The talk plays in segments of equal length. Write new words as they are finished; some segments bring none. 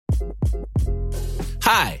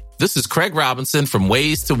Hi, this is Craig Robinson from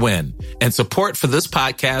Ways to Win, and support for this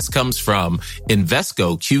podcast comes from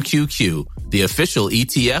Invesco QQQ, the official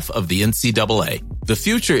ETF of the NCAA. The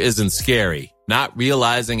future isn't scary. Not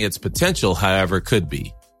realizing its potential, however, could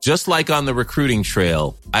be. Just like on the recruiting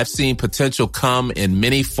trail, I've seen potential come in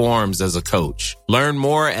many forms as a coach. Learn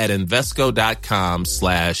more at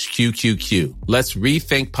Invesco.com/QQQ. Let's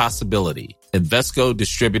rethink possibility. Invesco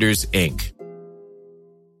Distributors, Inc.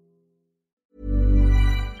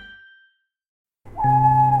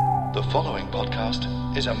 The following podcast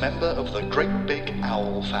is a member of the Great Big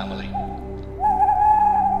Owl family.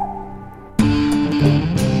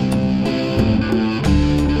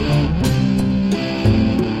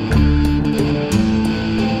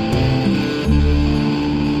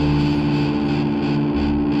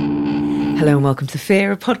 Hello and welcome to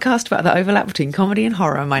Fear, a podcast about the overlap between comedy and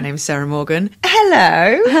horror. My name is Sarah Morgan.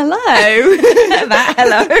 Hello. Hello. That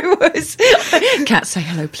hello was... Kat, say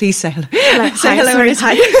hello. Please say hello. Say hello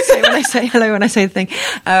sorry, when I say hello when I say the thing.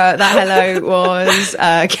 That hello was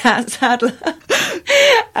Kat Sadler.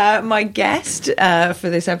 My guest for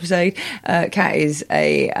this episode. Kat is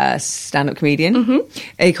a stand-up comedian,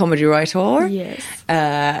 a comedy writer, Yes.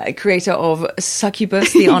 Creator of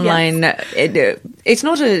Succubus, the online... it's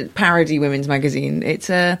not a parody women's magazine. It's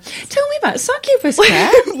a... Tell me about Succubus,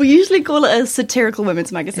 Kat. We usually call it a satirical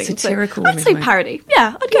women's magazine. A satirical I'd say parody.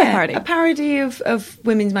 Yeah, I'd go parody. A parody of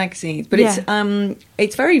women's magazines. But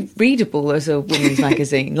it's very readable as a women's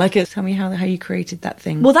magazine. Tell me how you created that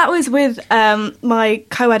thing. Well, that was with my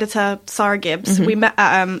co-editor, Sarah Gibbs. We met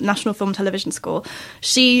at National Film Television School.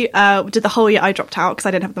 She did the whole year. I dropped out because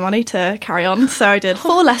I didn't have the money to carry on. So I did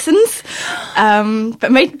 4 lessons,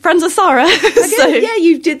 but made friends with Sarah. So, yeah,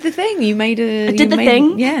 you did the thing. You made a... I did the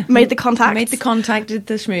thing. Yeah. Made the contact. Made the contact, did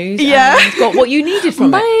the schmooze. Yeah. And got what you needed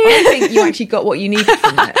from it. I think you actually got what you needed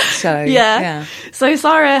from it. So, yeah. So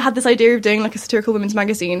Sarah had this idea of doing like a satirical women's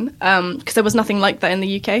magazine because there was nothing like that in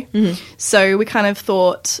the UK. So we kind of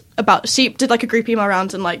thought about... She did like a group email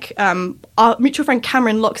round and like our mutual friend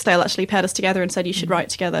Cameron Loxdale actually paired us together and said you should write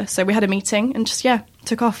together. So we had a meeting and just,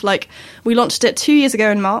 took off. Like we launched it 2 years ago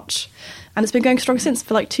in March and it's been going strong since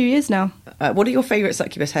for like 2 years now. What are your favourite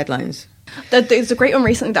Succubus headlines? There's a great one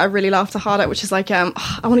recently that I really laughed hard at, which is like, I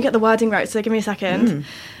want to get the wording right, so give me a second.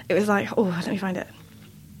 It was like, let me find it.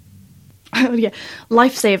 Oh, yeah.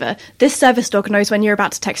 Lifesaver. This service dog knows when you're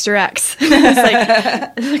about to text your ex. It's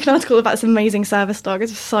like an article about this amazing service dog.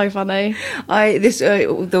 It's so funny. There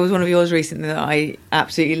was one of yours recently that I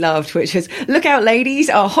absolutely loved, which was, look out, ladies,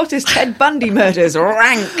 our hottest Ted Bundy murders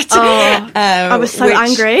ranked. I was so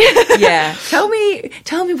angry. Yeah. Tell me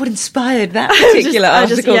what inspired that particular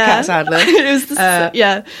article, Kat Sadler. It was this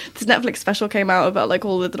Netflix special came out about like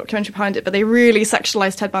all the documentary behind it, but they really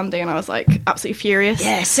sexualized Ted Bundy, and I was like absolutely furious.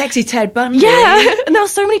 Yeah, sexy Ted Bundy. Yeah, and there were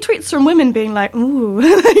so many tweets from women being like, "Ooh,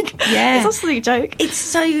 it's absolutely a joke." It's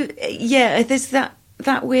so there's that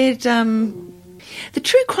weird. The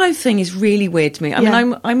true crime thing is really weird to me. I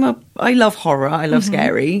mean, I love horror. I love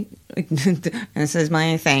scary. This is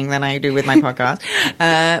my thing that I do with my podcast.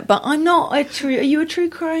 But I'm not a true... Are you a true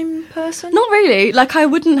crime person? Not really. Like, I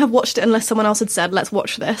wouldn't have watched it unless someone else had said, let's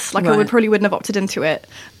watch this. Like, I wouldn't have opted into it.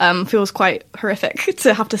 Feels quite horrific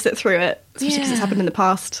to have to sit through it, especially because it's happened in the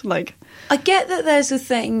past. Like... I get that there's a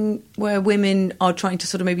thing where women are trying to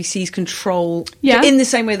sort of maybe seize control, in the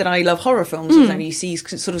same way that I love horror films. You seize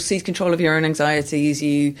control of your own anxieties.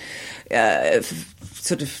 You you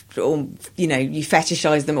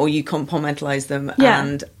fetishize them or you compartmentalize them,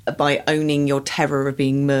 and by owning your terror of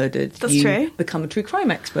being murdered, you become a true crime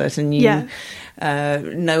expert, and you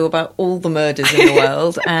know about all the murders in the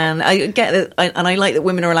world. And I get that, and I like that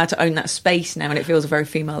women are allowed to own that space now, and it feels a very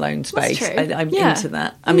female-owned space. I'm into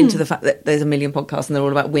that. I'm into the fact that there's a million podcasts and they're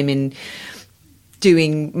all about women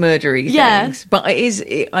doing murdery things. But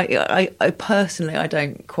I personally, I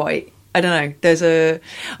don't know.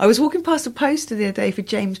 I was walking past a poster the other day for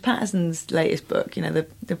James Patterson's latest book, the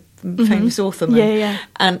famous author man.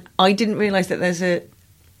 And I didn't realise that there's a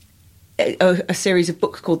series of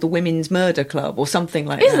books called The Women's Murder Club or something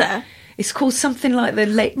like that. Is there? It's called something like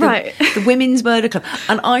the Women's Murder Club.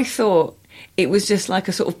 And I thought it was just like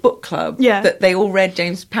a sort of book club that they all read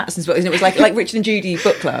James Patterson's books, and it was like Richard and Judy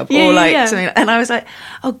book club something. And I was like,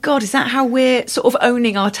 oh God, is that how we're sort of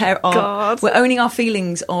owning our terror? We're owning our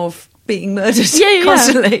feelings of being murdered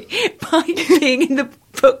constantly by being in the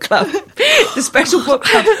book club, the special book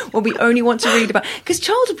club where we only want to read about, because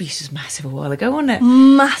child abuse was massive a while ago, wasn't it?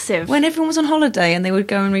 Massive. When everyone was on holiday and they would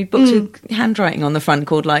go and read books with handwriting on the front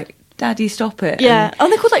called like Daddy Stop It. Yeah.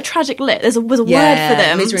 And they're called like tragic lit. Was a word for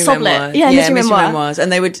them. Misery memoirs. Yeah, misery memoirs.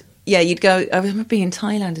 And they would you'd go. I remember being in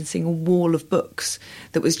Thailand and seeing a wall of books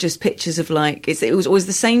that was just pictures of like it was always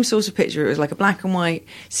the same sort of picture. It was like a black and white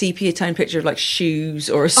sepia tone picture of like shoes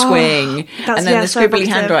or a swing, and then the scribbly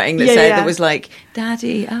handwriting that said that was like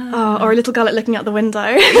 "Daddy," or a little girl looking out the window.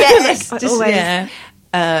 Yes,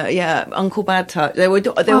 Uncle Bad Touch. They were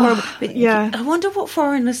horrible. I wonder what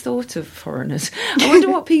foreigners thought of foreigners. I wonder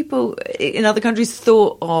what people in other countries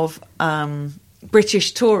thought of.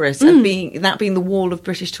 British tourists and being the wall of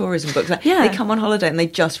British tourism books. Like, they come on holiday and they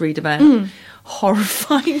just read about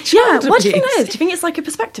horrifying child abuse. What do you think it is? Do you think it's like a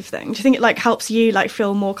perspective thing? Do you think it like helps you like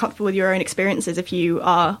feel more comfortable with your own experiences if you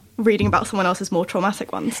are reading about someone else's more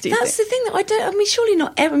traumatic ones? That's the thing that I don't. I mean, surely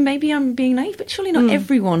not. Maybe I'm being naive, but surely not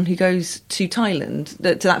everyone who goes to Thailand,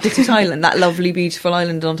 to that bit of Thailand, that lovely, beautiful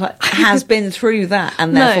island on Thailand, has been through that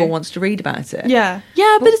and therefore wants to read about it. Yeah,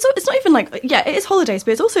 but it's not even like it is holidays,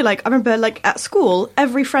 but it's also like I remember like at school,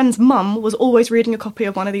 every friend's mum was always reading a copy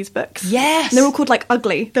of one of these books. Yes, and they were all called like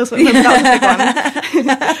Ugly. That was a big one.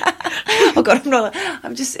 Oh God,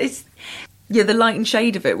 it's the light and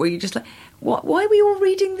shade of it where you're just like, what? Why are we all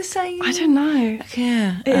reading the same? I don't know.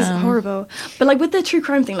 Yeah, it is horrible. But like with the true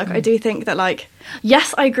crime thing, like I do think that like,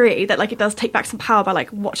 yes, I agree that like it does take back some power by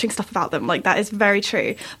like watching stuff about them. Like that is very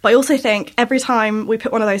true. But I also think every time we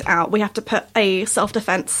put one of those out, we have to put a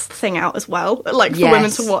self-defense thing out as well, like for women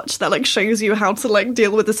to watch that like shows you how to like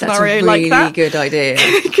deal with the scenario like that. That's a really good idea.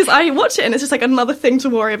 Because I watch it and it's just like another thing to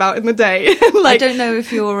worry about in the day. Like, I don't know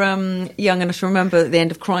if you're young enough to remember at the end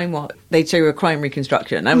of Crime Watch, they'd show you a crime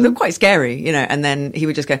reconstruction. And they're quite scary, you know, and then he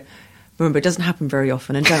would just go, remember, it doesn't happen very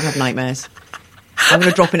often and don't have nightmares. I'm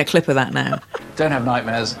going to drop in a clip of that now. Don't have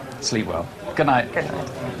nightmares, sleep well. Good night. Good night.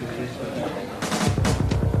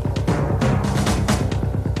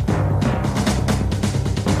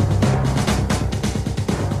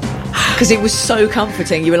 Because it was so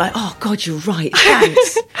comforting. You were like, oh God, you're right,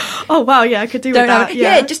 thanks. Oh wow, yeah, I could do with that.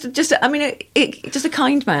 Yeah, just I mean, just a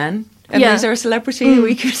kind man. I mean, is there a celebrity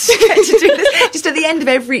we could get to do this? Just at the end of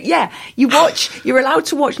every... you're allowed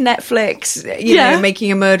to watch Netflix, you know,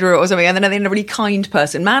 Making a Murderer or something, and then at the end, a really kind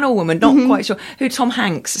person, man or woman, not quite sure, who, Tom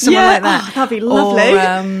Hanks, someone like that. Oh, that'd be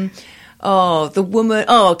lovely. Or, the woman...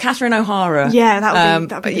 Oh, Catherine O'Hara. Yeah, that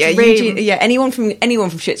would be a dream. Anyone from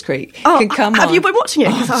Schitt's Creek can come on. Have you been watching it?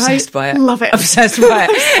 I'm obsessed by it. Love it. Obsessed by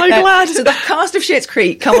it. I'm so glad. So the cast of Schitt's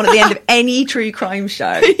Creek come on at the end of any true crime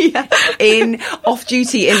show in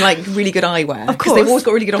off-duty in, like, really good eyewear. Of course. Because they've always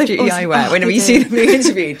got really good off-duty eyewear whenever you see them being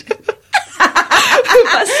interviewed.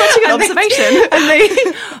 That's such a good observation.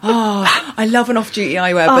 I love an off-duty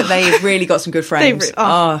eyewear, but they've really got some good frames.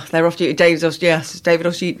 They're off-duty. David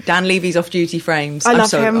off-duty. Dan Levy's off-duty frames. I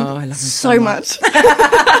love him. I love him so much.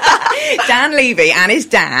 Dan Levy and his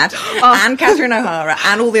dad and Catherine O'Hara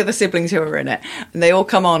and all the other siblings who are in it, and they all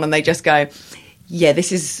come on and they just go, yeah,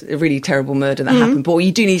 this is a really terrible murder that happened. But what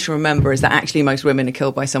you do need to remember is that actually most women are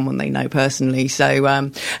killed by someone they know personally. So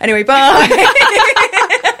anyway, bye.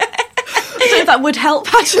 That would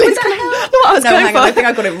help, actually. Would that help? Hang on, I think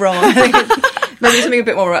I got it wrong. Maybe something a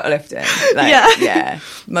bit more uplifting.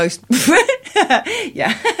 Most...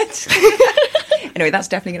 Anyway, that's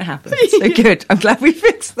definitely going to happen. So good. I'm glad we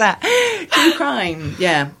fixed that. True crime.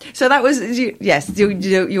 Yeah. So that was,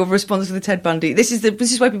 your response to the Ted Bundy. This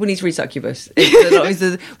is why people need to read Succubus.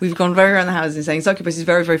 We've gone very around the houses saying Succubus is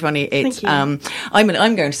very, very funny. It's I'm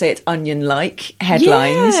going to say it's onion-like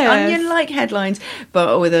headlines. Yeah. Onion-like headlines,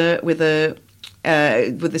 but with the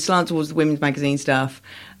slant towards the women's magazine stuff.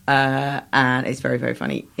 And it's very, very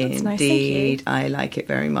funny indeed. Nice, I like it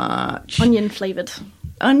very much. Onion flavoured.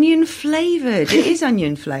 It is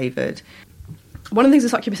onion flavoured. One of the things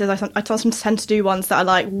with Succubus is I tend to do ones that are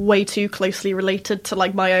like way too closely related to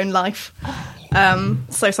like my own life.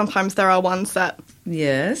 So sometimes there are ones that...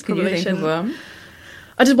 Yes, can you think of one?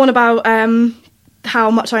 I did one about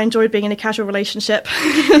how much I enjoyed being in a casual relationship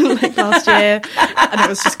like last year, and it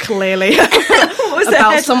was just clearly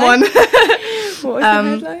about someone. What was the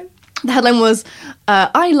headline? The headline was,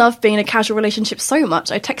 I love being in a casual relationship so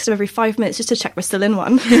much, I text him every 5 minutes just to check we're still in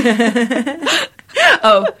one.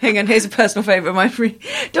 Oh, hang on, here's a personal favourite of mine.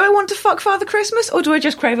 Do I want to fuck Father Christmas, or do I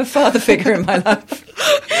just crave a father figure in my life?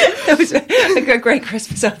 That was a great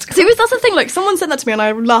Christmas article. See, that's the thing, like, someone said that to me and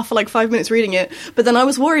I laughed for like 5 minutes reading it, but then I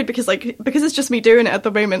was worried because it's just me doing it at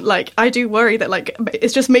the moment, like, I do worry that, like,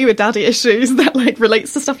 it's just me with daddy issues that, like,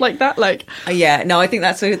 relates to stuff like that, like... I think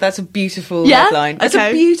that's a beautiful headline. It's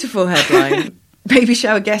a beautiful headline. Baby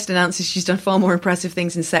shower guest announces she's done far more impressive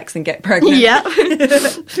things in sex than get pregnant.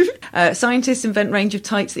 Yeah. Scientists invent range of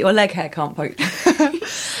tights that your leg hair can't poke.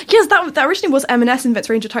 Yes, that originally was M&S invents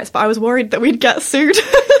range of tights, but I was worried that we'd get sued.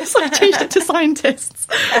 So I changed it to scientists.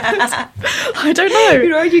 I don't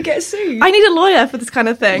know. Why you get sued? I need a lawyer for this kind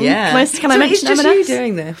of thing. Yeah. Can I mention M&S? It's just you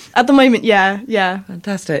doing this? At the moment, yeah.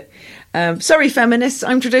 Fantastic. Sorry, feminists,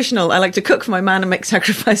 I'm traditional. I like to cook for my man and make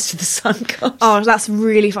sacrifice to the sun god. Oh, that's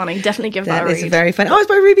really funny. Definitely give that a read. That is very funny. Oh, it's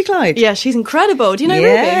by Ruby Clyde. Yeah, she's incredible. Do you know Ruby?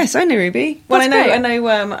 Yes, I know Ruby. Well, That's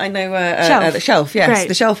I know Shelf. The Shelf. Yes, Great.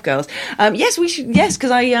 the Shelf girls. Yes, we should. Yes,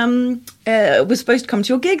 because I was supposed to come to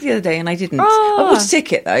your gig the other day and I didn't. Oh. I bought a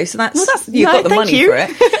ticket though, so that's you no, got the thank money you. for it.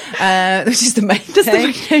 Which is the main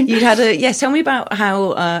thing. You had tell me about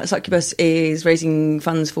how Succubus is raising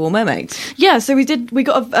funds for mermaids. Yeah, so we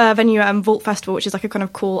got a venue at Vault Festival, which is like a kind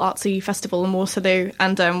of cool artsy festival in Waterloo,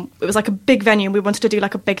 and it was like a big venue, and we wanted to do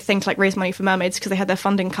like a big thing to like raise money for mermaids because they had their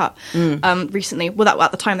funding cut recently. Well, that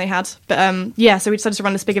at the time they had, but so we decided to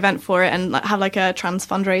run this big event for it and like, have like a trans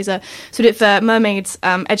fundraiser. So we did it for Mermaids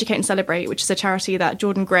Educate and Celebrate, which is a charity that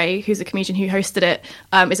Jordan Gray, who's a comedian who hosted it,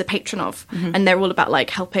 is a patron of, and they're all about like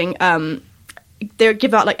helping. They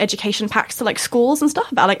give out like education packs to like schools and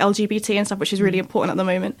stuff about like LGBT and stuff, which is really important at the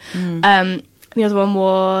moment. The other one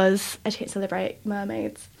was Educate and Celebrate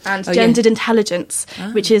Mermaids and Gendered Intelligence,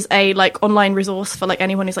 which is a like online resource for like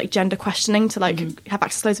anyone who's like gender questioning to like have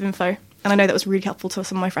access to loads of info. And I know that was really helpful to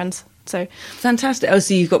some of my friends. So fantastic. Oh,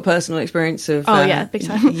 so you've got personal experience of yeah, big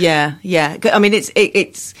time. Yeah. I mean, it's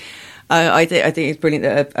I think it's brilliant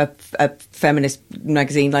that a feminist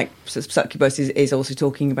magazine like Succubus is also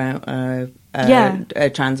talking about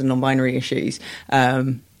trans and non-binary issues.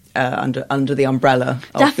 Under the umbrella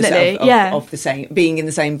of the same, being in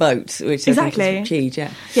the same boat, which exactly. I think is huge.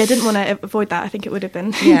 Yeah, I didn't want to avoid that. I think it would have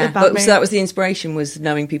been. Yeah, so that was the inspiration, was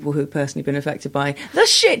knowing people who have personally been affected by the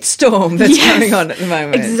shitstorm that's going on at the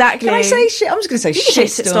moment. Exactly. Can I say shit? I'm just going to say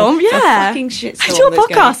shitstorm. Yeah, fucking shitstorm. It's your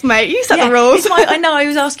podcast, mate. You set the rules. I know. I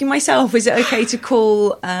was asking myself, is it okay to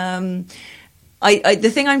call? The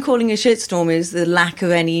thing I'm calling a shitstorm is the lack of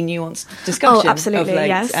any nuanced discussion. Oh, absolutely, of like,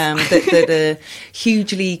 yes. That a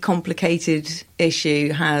hugely complicated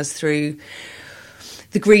issue has, through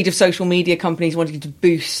the greed of social media companies wanting to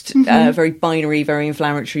boost very binary, very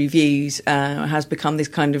inflammatory views, has become this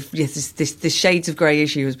kind of this shades of grey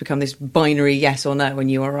issue has become this binary yes or no, and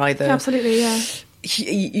you are either absolutely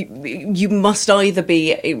you must either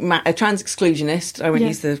be a trans exclusionist. I won't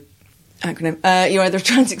use the acronym. You're either a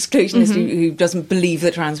trans exclusionist who doesn't believe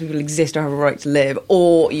that trans people exist or have a right to live,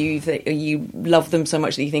 or you love them so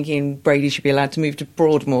much that you're thinking Brady should be allowed to move to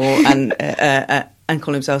Broadmoor and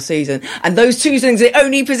call himself Susan. And those two things are the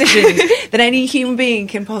only positions that any human being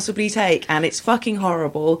can possibly take, and it's fucking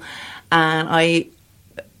horrible. And I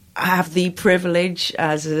have the privilege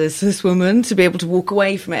as a cis woman to be able to walk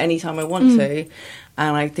away from it anytime I want to,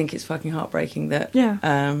 and I think it's fucking heartbreaking that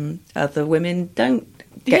other women don't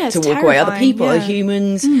get to walk terrifying. away. Other people, other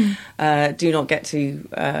humans, do not get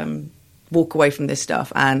to walk away from this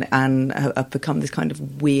stuff and have become this kind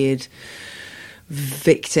of weird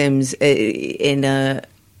victims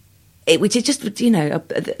which is just,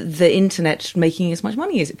 the internet making as much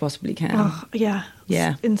money as it possibly can. Oh, yeah.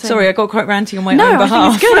 Yeah. Insane. Sorry, I got quite ranty on my own behalf.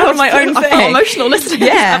 I think it's good. On my own I thing. felt emotional listening.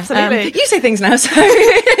 Yeah, absolutely. You say things now, so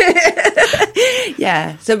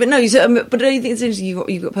yeah. So, but no. But I think it's interesting.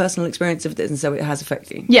 You've got personal experience of this, and so it has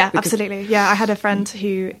affected you. Yeah, absolutely. Yeah, I had a friend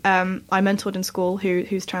who I mentored in school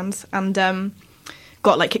who's trans, and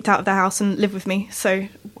got like kicked out of their house and lived with me. So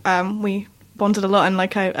we bonded a lot, and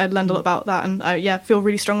like I learned a lot about that, and I feel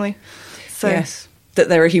really strongly. So yes. That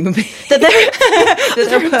they're a human being. That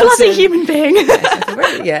they're a bloody human being.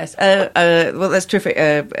 Yes. Well, that's terrific.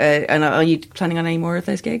 And are you planning on any more of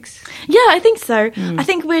those gigs? Yeah, I think so. I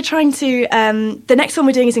think we're trying to... the next one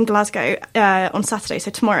we're doing is in Glasgow on Saturday,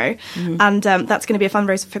 so tomorrow. And that's going to be a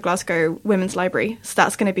fundraiser for Glasgow Women's Library. So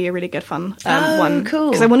that's going to be a really good fun one.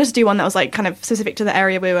 Cool. Because I wanted to do one that was like kind of specific to the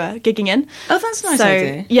area we were gigging in. Oh, that's a nice so,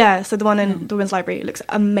 idea. Yeah, so the one in the Women's Library looks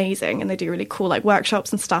amazing, and they do really cool like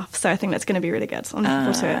workshops and stuff. So I think that's going to be really good. I'm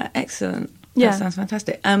looking forward to it. Excellent. Yeah. That sounds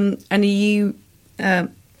fantastic. And are you...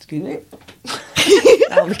 excuse me.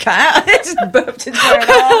 Oh, the cat. I just burped into my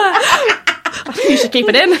I think you should keep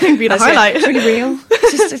it in. It'd be the highlight. It's really real.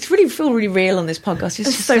 It's really feel really real on this podcast.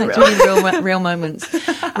 It's just so like real. Really real moments.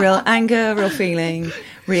 Real anger, real feeling,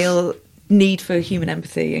 real need for human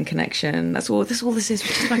empathy and connection. That's all this is. We're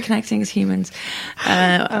just about connecting as humans.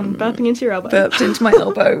 I'm burping into your elbow. Burped into my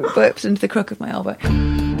elbow. Burped into the crook of my elbow.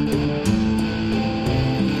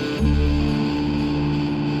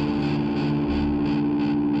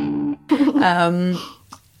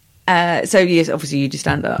 So yes, obviously you do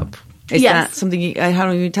stand up. Is that something how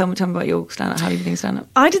long you tell me about your stand up? How do you think stand up?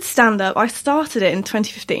 I did stand up. I started it in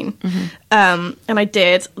 2015. And I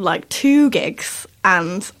did like 2 gigs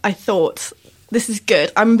and I thought, this is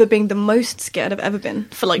good. I remember being the most scared I've ever been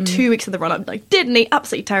for like 2 weeks of the run. I like didn't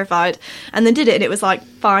absolutely terrified, and then did it and it was like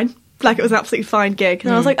fine. Like it was an absolutely fine gig.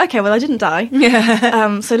 And I was like, okay, well I didn't die.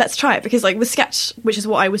 Yeah. So let's try it, because like with sketch, which is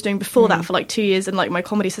what I was doing before that for like 2 years in like my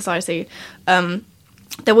comedy society,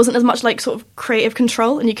 there wasn't as much like sort of creative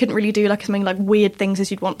control, and you couldn't really do like as many like weird things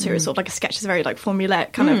as you'd want to. It's sort of like a sketch is a very like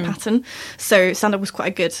formulaic kind of pattern. So stand up was quite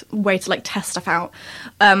a good way to like test stuff out.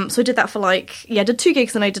 So I did that for like, did 2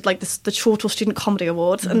 gigs, and I did like the Chortle Student Comedy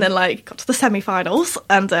Awards, and then like got to the semi-finals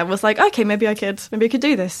and was like, okay, maybe I could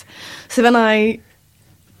do this. So then I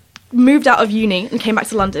moved out of uni and came back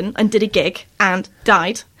to London and did a gig and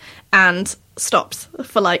died and stopped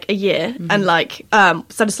for like a year and like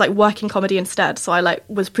started like working comedy instead. So I like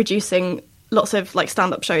was producing lots of like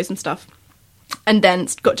stand-up shows and stuff, and then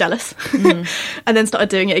got jealous and then started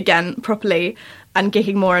doing it again properly and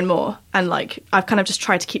gigging more and more, and like I've kind of just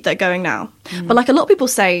tried to keep that going now. But like a lot of people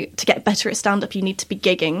say, to get better at stand-up you need to be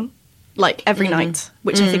gigging like every night,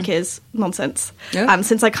 which I think is nonsense. And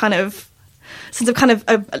since I've kind of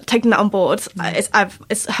taken that on board,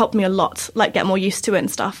 it's helped me a lot, like get more used to it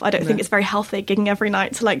and stuff. I don't think it's very healthy gigging every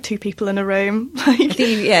night to like 2 people in a room. I think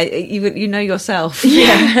you know yourself.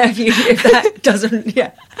 If that doesn't,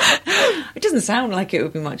 it doesn't sound like it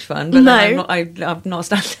would be much fun. But no, I'm not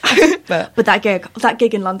standing. But that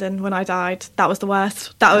gig in London when I died, that was the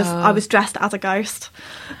worst. I was dressed as a ghost.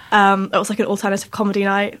 It was like an alternative comedy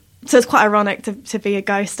night. So it's quite ironic to be a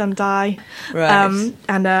ghost and die. Right.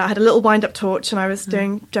 And I had a little wind-up torch and I was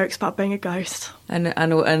doing jokes about being a ghost. And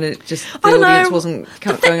it just, the audience wasn't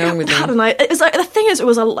going on with them. I don't know. It's like, the thing is,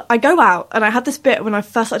 I go out and I had this bit when I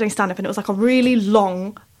first started doing stand-up, and it was like a really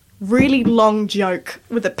long joke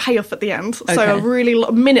with a payoff at the end. Okay. So a really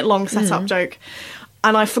minute-long set-up joke.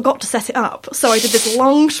 And I forgot to set it up. So I did this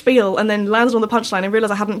long spiel and then landed on the punchline and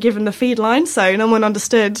realised I hadn't given the feed line, so no one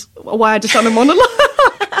understood why I just done a monologue.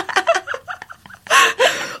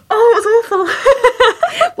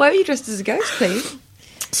 Why were you dressed as a ghost, please?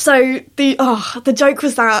 So the joke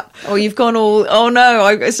was that... Oh, you've gone all... Oh,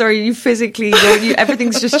 no, sorry, you physically...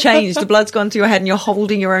 everything's just changed. The blood's gone to your head and you're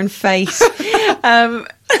holding your own face.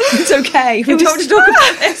 It's okay. We don't have to talk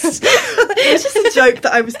about this. It was just a joke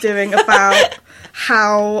that I was doing about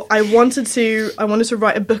how I wanted to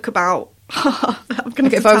write a book about...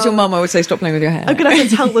 if I was your mum, I would say stop playing with your hair. I'm going to have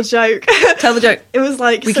to tell the joke. Tell the joke. It was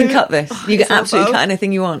like... We can cut this. You can absolutely cut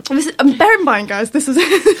anything you want. Bear in mind, guys, this was a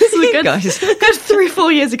good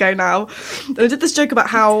 3-4 years ago now. I did this joke about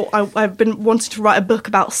how I've been wanting to write a book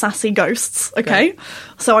about sassy ghosts, okay?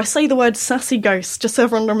 So I say the word sassy ghosts, just so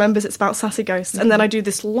everyone remembers it's about sassy ghosts. And then I do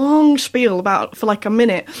this long spiel for like a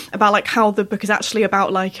minute about like how the book is actually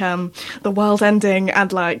about like the world ending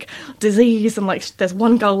and like disease, and like there's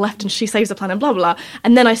one girl left and she saves the planet and blah, blah, blah.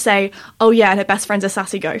 And then I say, oh yeah, and her best friend's a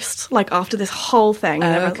sassy ghost, like after this whole thing.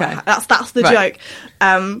 And like, that's the joke.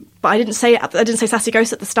 But I didn't say sassy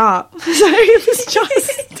ghost at the start. So it was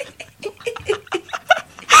just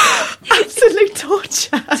absolute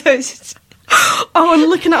torture. I'm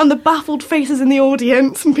looking at the baffled faces in the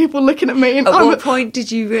audience and people looking at me. And at what point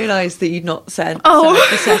did you realise that you'd not said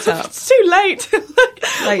the setup? It's too late.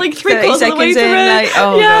 like 3 seconds of the way through in. Like,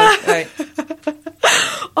 God, right.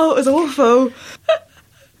 Oh, it was awful.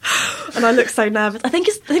 And I look so nervous. I think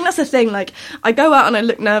that's the thing. Like, I go out and I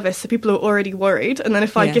look nervous, so people are already worried. And then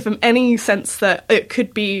if I give them any sense that it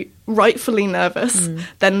could be rightfully nervous,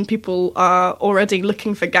 then people are already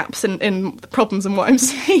looking for gaps in the problems and what I'm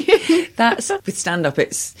saying. That's with stand-up.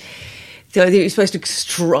 It's the idea you're supposed to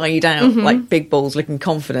stride out like big balls, looking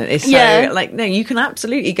confident. It's so like, no, you can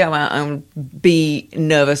absolutely go out and be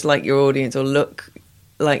nervous like your audience or look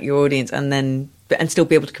like your audience, and still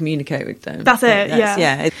be able to communicate with them. That's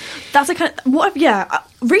it. That's a kind of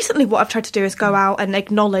recently what I've tried to do is go out and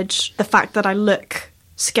acknowledge the fact that I look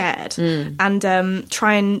scared and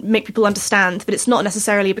try and make people understand that it's not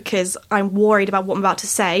necessarily because I'm worried about what I'm about to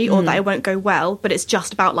say or that it won't go well, but it's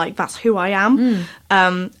just about like that's who I am.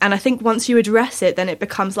 And I think once you address it, then it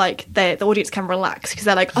becomes like the audience can relax because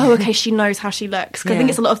they're like, oh, okay, she knows how she looks. Because I think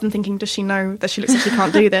it's a lot of them thinking, does she know that she looks like she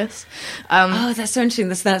can't do this? Oh, that's so interesting.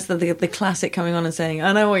 That's the classic coming on and saying,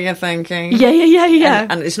 I know what you're thinking. Yeah.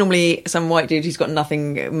 And it's normally some white dude who's got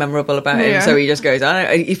nothing memorable about him, so he just goes, I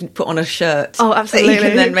don't know, you can put on a shirt. Oh, absolutely. That you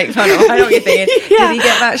can then make fun of. I know what you're thinking. Did he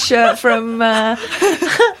get that shirt from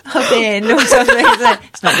in or something.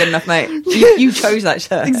 It's not good enough, mate. You chose that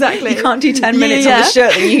shirt. Exactly. You can't do 10 minutes on the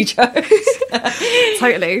shirt that you chose.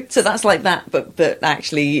 Totally. So that's like that, but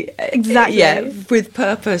actually, exactly, with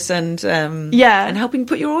purpose and and helping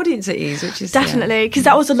put your audience at ease, which is definitely, because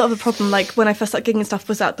that was a lot of the problem. Like when I first started gigging and stuff,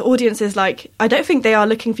 was that the audience is like, I don't think they are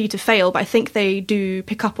looking for you to fail, but I think they do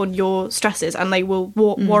pick up on your stresses and they will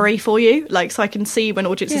worry for you. Like, so I can see when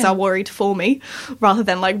audiences are worried for me rather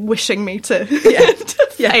than like wishing me to, to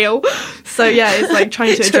fail. So it's like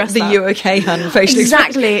trying to address the that. "you okay, hun" facial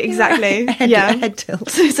exactly. head tilt.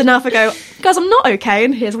 So now if I go, guys, I'm not okay,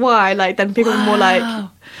 and here's why. Like then people are more like.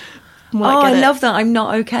 I love that. I'm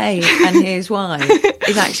not okay, and here's why.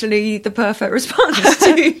 Is actually the perfect response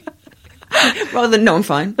to. Rather than no, I'm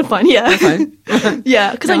fine. I'm fine, yeah. I'm fine.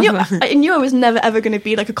 Yeah, because I knew I was never ever going to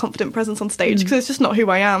be like a confident presence on stage because it's just not who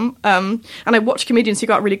I am. And I watch comedians who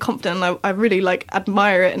got really confident and I really like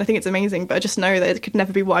admire it and I think it's amazing, but I just know that it could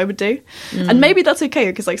never be what I would do. And maybe that's okay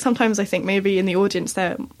because like sometimes I think maybe in the audience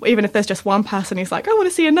there, even if there's just one person who's like, I want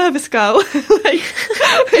to see a nervous girl. Like,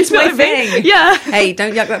 it's my thing. Yeah. Hey,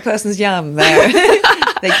 don't yuck that person's yum there.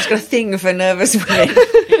 They just got a thing for nervous women.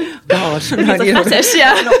 God, it's a fetish,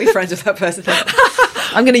 I'll not be friends with that person.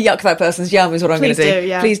 I'm going to yuck that person's yum is what I'm going to do.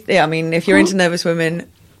 Yeah. Please, I mean, if you're into nervous women,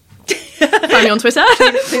 find me on Twitter.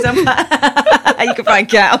 please you can find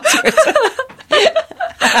Kat on Twitter.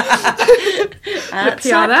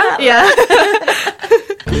 Piana, yeah.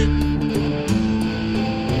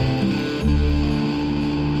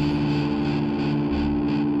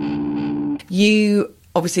 You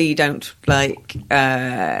obviously don't like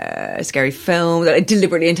scary films,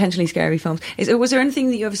 deliberately, intentionally scary films. Was there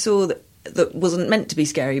anything that you ever saw that wasn't meant to be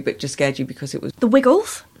scary but just scared you because it was... The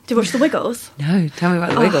Wiggles? Did you watch The Wiggles? No, tell me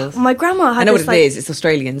about The Wiggles. My grandma had I know this, what it is. It's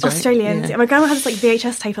Australians, right? Australians. Yeah. My grandma had this like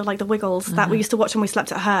VHS tape of like The Wiggles that we used to watch when we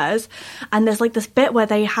slept at hers. And there's like this bit where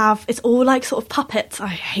they have, it's all like sort of puppets. I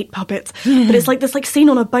hate puppets. But it's like this like scene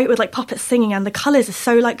on a boat with like puppets singing and the colours are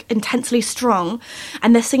so like intensely strong.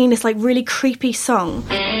 And they're singing this like really creepy song.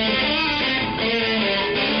 Captain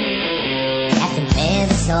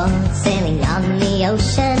Feathersong sailing on the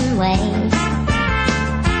ocean waves.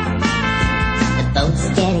 The boat's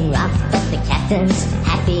getting rough, but the captain's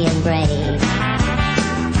happy and brave.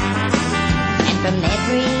 And from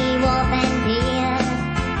every wharf and pier,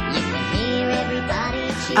 you can hear everybody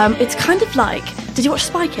cheer. It's kind of like, did you watch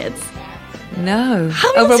Spy Kids? No.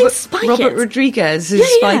 How have you seen Spy Kids? Robert Rodriguez is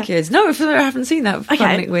Spy Kids. No, I haven't seen that.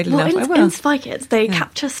 Okay. Weirdly well, enough. In Spy Kids, they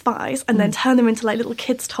capture spies and then turn them into like little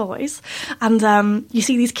kids' toys. And you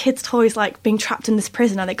see these kids' toys like being trapped in this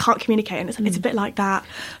prison and they can't communicate. And it's a bit like that.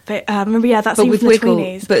 But remember, that scene with from the Wiggle.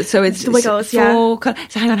 Tweenies. But so it's The Wiggles, So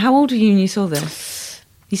hang on, how old were you when you saw this?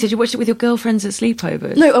 You said you watched it with your girlfriends at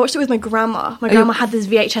sleepovers. No, I watched it with my grandma. My grandma had this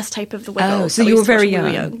VHS tape of The Wiggles. Oh, so you were very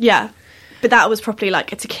young. Yeah. But that was probably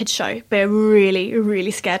like, it's a kid's show, but it really, really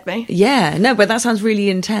scared me. Yeah, no, but that sounds really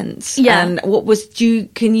intense. Yeah. And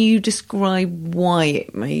can you describe why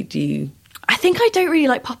it made you... I think I don't really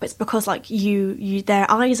like puppets because like their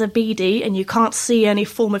eyes are beady and you can't see any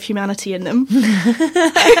form of humanity in them.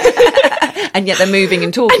 And yet they're moving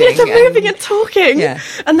and talking. Yeah.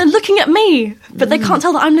 And they're looking at me, but they can't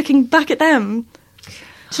tell that I'm looking back at them.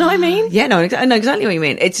 Do you know what I mean? Yeah, no, I know exactly what you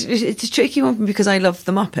mean. It's a tricky one because I love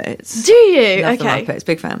the Muppets. Do you? Love okay. the Muppets,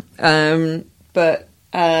 big fan.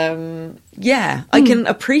 I can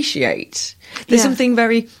appreciate. There's something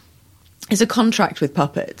very... There's a contract with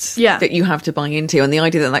puppets that you have to buy into, and the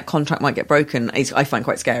idea that contract might get broken I find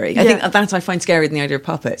quite scary. I think that I find scarier than the idea of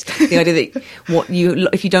puppets. The idea that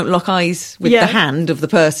if you don't lock eyes with the hand of the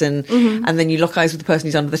person, and then you lock eyes with the person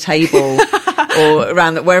who's under the table or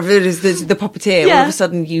around wherever it is, there's the puppeteer. All of a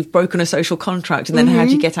sudden, you've broken a social contract, and then how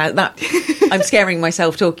do you get out of that? I'm scaring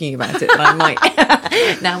myself talking about it, but I might.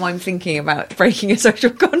 Now I'm thinking about breaking a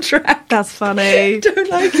social contract. That's funny. I don't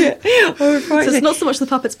like it. So it's not so much the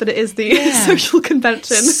puppets, but it is the social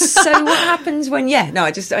convention. So what happens when...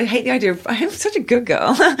 I hate the idea of... I'm such a good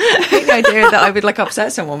girl. I hate the idea that I would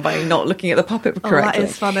upset someone by not looking at the puppet correctly. That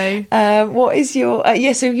is funny. What is your...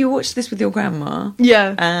 so you watched this with your grandma.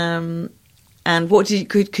 Yeah. And what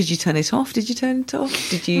could you turn it off? Did you turn it off?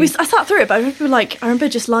 Did you... I sat through it, but I remember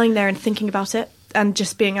just lying there and thinking about it and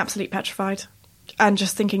just being absolutely petrified. And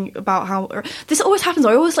just thinking about how this always happens.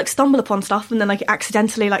 I always stumble upon stuff and then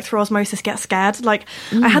accidentally through osmosis get scared. I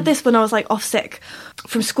had this when I was off sick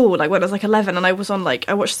from school, when I was 11, and I was on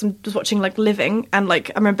was watching Living, and I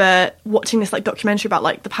remember watching this documentary about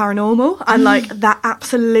the paranormal, and that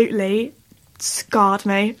absolutely scarred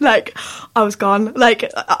me. Like, I was gone. Like,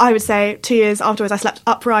 I would say 2 years afterwards, I slept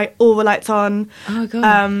upright, all the lights on. Oh, God.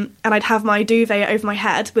 And I'd have my duvet over my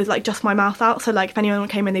head with, like, just my mouth out. So, like, if anyone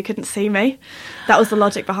came in, they couldn't see me. That was the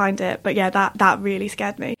logic behind it. But, yeah, that really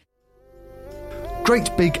scared me.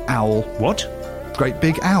 Great Big Owl. What? Great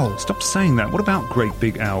Big Owl. Stop saying that. What about Great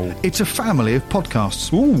Big Owl? It's a family of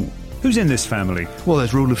podcasts. Ooh. Who's in this family? Well,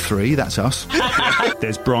 there's Rule of Three, that's us.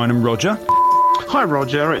 There's Brian and Roger. Hi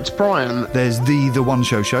Roger, it's Brian. There's The One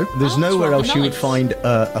Show Show. There's nowhere else you would find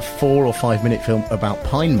a 4 or 5 minute film about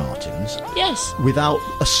pine martens. Yes. Without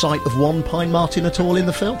a sight of one pine marten at all in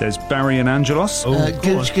the film. There's Barry and Angelos.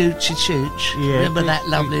 Gooch Goochie Chooch. Yeah, remember that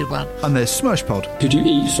lovely one? And there's Smush Pod. Could you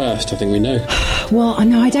eat first? I think we know. Well,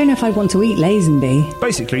 no, I don't know if I'd want to eat Lazenby.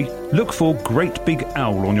 Basically, look for Great Big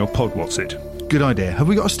Owl on your pod. What's it? Good idea. Have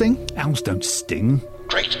we got a sting? Owls don't sting.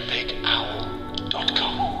 GreatBigOwl.com.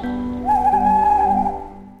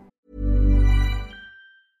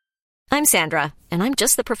 I'm Sandra, and I'm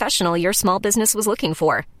just the professional your small business was looking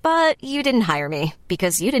for. But you didn't hire me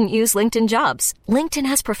because you didn't use LinkedIn Jobs. LinkedIn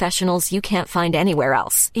has professionals you can't find anywhere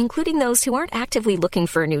else, including those who aren't actively looking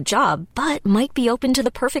for a new job, but might be open to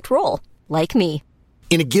the perfect role, like me.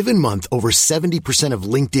 In a given month, over 70% of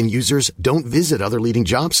LinkedIn users don't visit other leading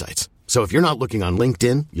job sites. So if you're not looking on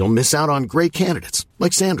LinkedIn, you'll miss out on great candidates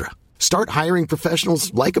like Sandra. Start hiring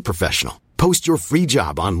professionals like a professional. Post your free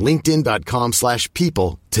job on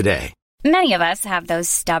linkedin.com/people today. Many of us have those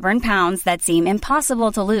stubborn pounds that seem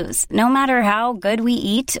impossible to lose, no matter how good we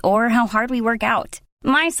eat or how hard we work out.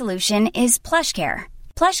 My solution is PlushCare.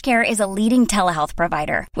 PlushCare is a leading telehealth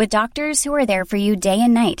provider with doctors who are there for you day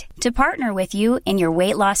and night to partner with you in your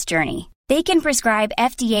weight loss journey. They can prescribe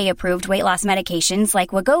FDA-approved weight loss medications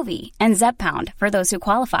like Wegovy and Zepbound for those who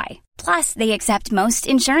qualify. Plus, they accept most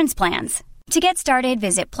insurance plans. To get started,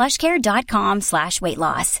 visit plushcare.com/weight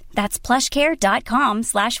loss. That's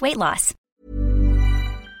plushcare.com/weight loss.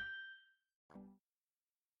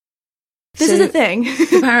 This is a thing.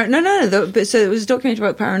 But so it was a documentary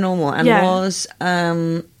about paranormal, and was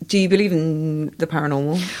do you believe in the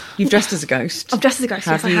paranormal? You've dressed as a ghost. I've dressed as a ghost.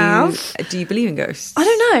 Yes, I have. Do you believe in ghosts? I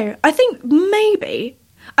don't know. I think maybe.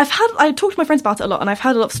 I talked to my friends about it a lot, and I've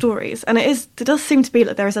heard a lot of stories, and it does seem to be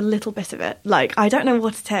that there is a little bit of it. Like, I don't know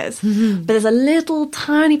what it is, but there's a little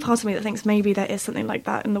tiny part of me that thinks maybe there is something like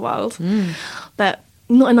that in the world, but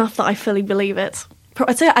not enough that I fully believe it.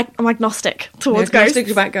 I'd say I'm agnostic towards ghosts.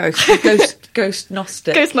 Agnostic about ghosts. Ghost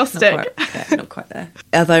gnostic. Ghost gnostic. Not quite there.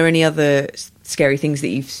 Are there any other scary things that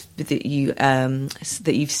you've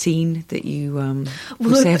seen that you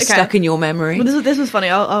say have stuck in your memory? Well, this was funny.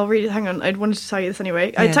 I'll read it. Hang on. I wanted to tell you this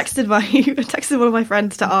anyway. Yes. I texted one of my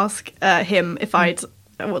friends to ask him if I'd.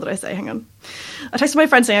 What did I say? Hang on. I texted my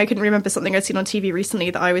friend saying I couldn't remember something I'd seen on TV recently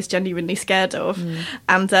that I was genuinely scared of,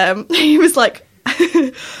 and he was like,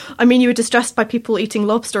 I mean, you were distressed by people eating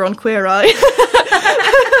lobster on Queer Eye.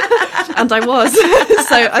 And I was. So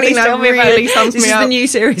I think that really sums me up. This is the new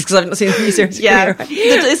series, because I've not seen the new series. Yeah.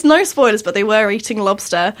 It's no spoilers, but they were eating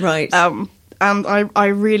lobster. Right. And I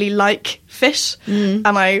really like fish, and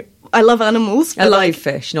I love animals. Alive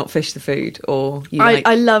fish, not fish the food, or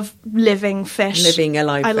I love living fish. Living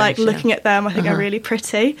alive fish. I like looking at them. I think they're really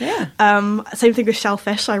pretty. Yeah. Same thing with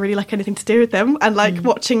shellfish. I really like anything to do with them, and like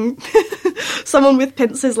watching someone with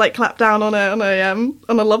pincers like clap down on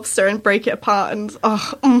a lobster and break it apart, and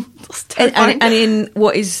that's terrifying. And in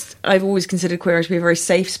what is I've always considered Queer Eye to be a very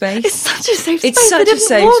safe space. It's such a safe space. It's such a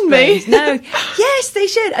safe space. No, yes, they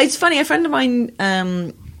should. It's funny. A friend of mine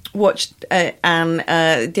watched the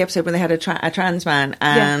episode when they had a trans man,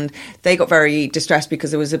 and they got very distressed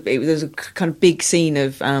because there was a kind of big scene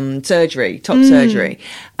of surgery, top surgery,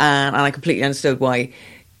 and I completely understood why,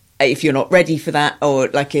 if you're not ready for that, or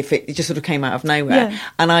like if it just sort of came out of nowhere.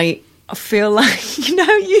 And I feel like, you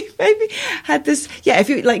maybe had this, if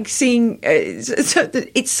you like seeing,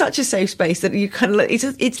 it's such a safe space that you kind of,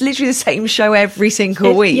 it's literally the same show every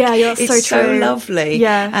single week. Yeah, that's it's so true. Lovely.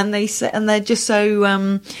 Yeah. And they're just so,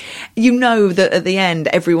 that at the end,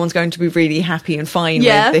 everyone's going to be really happy and fine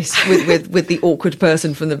with this, with the awkward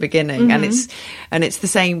person from the beginning. And it's the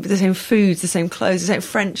same foods, the same clothes, the same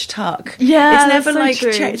French tuck. Yeah. It's never so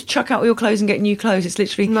like chuck out all your clothes and get new clothes. It's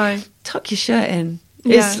literally tuck your shirt in.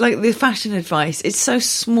 It's like the fashion advice. It's so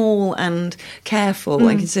small and careful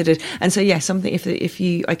and considered. And so, something if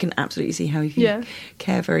you, I can absolutely see how you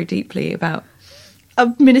care very deeply about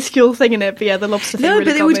a minuscule thing in it. But the lobster thing. No,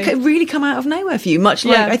 but it would really come out of nowhere for you. Much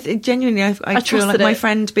like I feel like my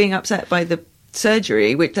friend being upset by the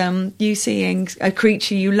surgery with you seeing a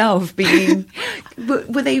creature you love being.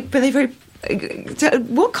 were they very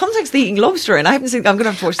what context are they eating lobster in? I haven't seen. I'm going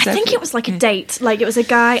to have to watch this. I think it was like a date. Like, it was a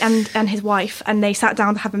guy and his wife, and they sat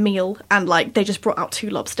down to have a meal, and like they just brought out 2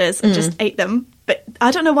 lobsters and just ate them. But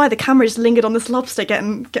I don't know why the camera just lingered on this lobster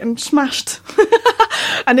getting smashed,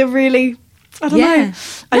 and it really. I don't know.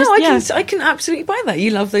 I can absolutely buy that.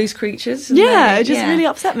 You love those creatures. Yeah, it just really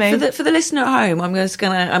upset me. For the listener at home,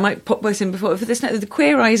 I might pop this in before. For the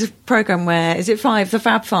Queer Eye is a programme where, is it 5? The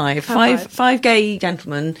Fab Five? Five gay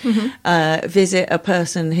gentlemen visit a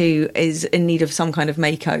person who is in need of some kind of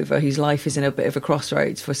makeover, whose life is in a bit of a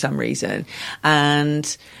crossroads for some reason.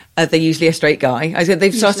 And they're usually a straight guy. I said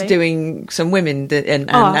they've started doing some women,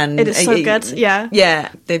 and it is so good.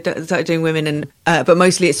 Yeah, they've started doing women, and but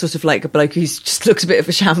mostly it's sort of like a bloke who just looks a bit of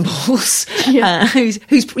a shambles,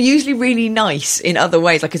 who's usually really nice in other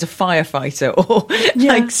ways, like as a firefighter or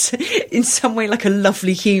like in some way like a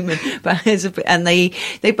lovely human. But and they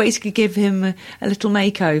basically give him a little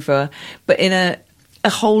makeover, but in a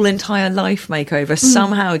whole entire life makeover.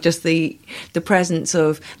 Somehow just the presence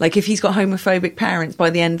of, like, if he's got homophobic parents, by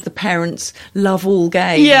the end the parents love all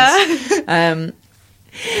gays. And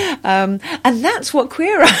that's what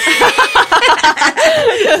Queer Eye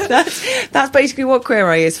that's basically what Queer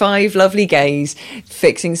Eye is. 5 lovely gays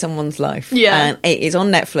fixing someone's life. And it is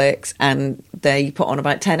on Netflix, and they put on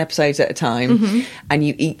about 10 episodes at a time, and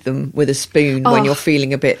you eat them with a spoon when you're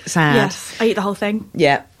feeling a bit sad. Yes, I eat the whole thing.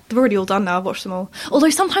 They're already all done now. I've watched them all. Although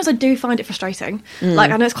sometimes I do find it frustrating.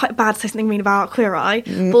 Like, I know it's quite bad to say something mean about Queer Eye.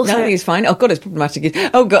 But also, no, I think it's fine. Oh God, it's problematic.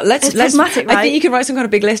 Oh God, let's. Problematic, right? I think you can write some kind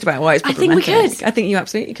of big list about why it's problematic. I think we could. I think you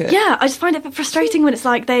absolutely could. Yeah, I just find it a bit frustrating when it's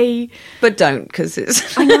like they. But don't, because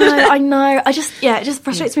it's. I know. It just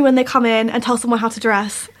frustrates me when they come in and tell someone how to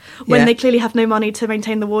dress when they clearly have no money to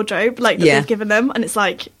maintain the wardrobe that they've given them, and it's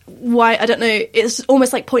like, why? I don't know. It's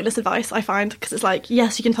almost like pointless advice, I find, because it's like,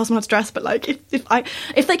 yes, you can tell someone how to dress, but like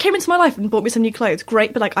if they came into my life and bought me some new clothes,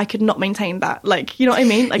 great, but like I could not maintain that. Like, you know what I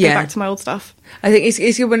mean? Like, go back to my old stuff. I think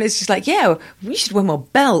it's good when it's just like, we should wear more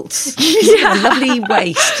belts. A lovely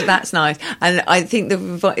waist. That's nice. And I think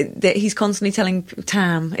that he's constantly telling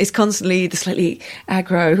Tam, is constantly the slightly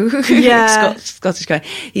aggro Scottish guy.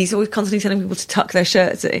 He's always constantly telling people to tuck their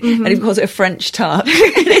shirts in, and he calls it a French tuck.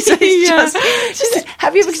 It's just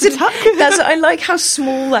have you ever considered that's? I like how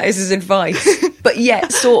small that is as advice, but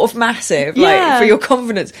yet sort of massive, like for your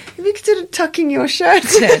confidence. Have you considered tucking your shirt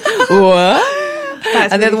in? What?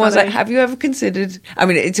 And the other one's like, have you ever considered? I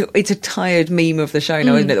mean, it's a tired meme of the show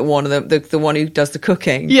now, isn't it? The one who does the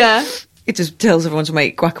cooking. It just tells everyone to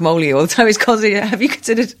make guacamole all the time. It's constantly, have you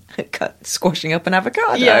considered squashing up an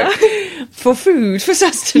avocado for food, for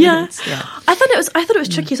sustenance? I thought it was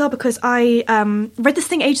tricky as well, because I read this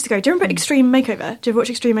thing ages ago. Do you remember Extreme Makeover? Do you ever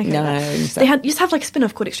watch Extreme Makeover? No. They used to have like a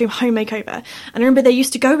spin-off called Extreme Home Makeover, and I remember they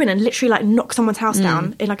used to go in and literally like knock someone's house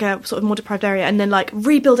down in like a sort of more deprived area, and then like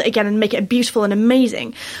rebuild it again and make it beautiful and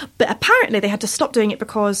amazing. But apparently they had to stop doing it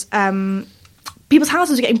because people's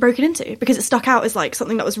houses were getting broken into, because it stuck out as like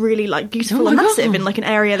something that was really like beautiful and massive in like an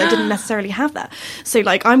area that didn't necessarily have that. So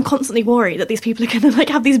like I'm constantly worried that these people are going to like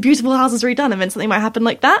have these beautiful houses redone, and then something might happen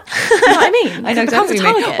like that. You know what I mean? I know exactly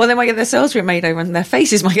what you mean. Or they might get their sales room made over and their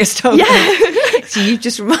faces might get stolen. So you've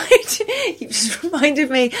just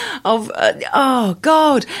reminded me of oh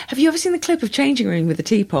God, have you ever seen the clip of Changing Room with the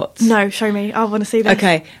teapots? No, show me. I want to see this.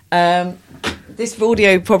 Okay. This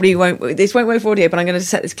audio probably won't. This won't work for audio, but I'm going to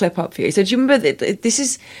set this clip up for you. So do you remember that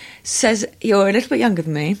this says you're a little bit younger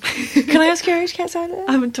than me? Can I ask your age, Kat Sadler?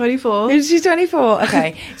 I'm 24. She's 24.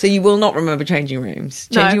 Okay, so you will not remember Changing Rooms.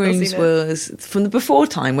 Changing Rooms was from the before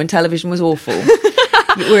time when television was awful.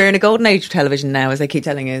 We're in a golden age of television now, as they keep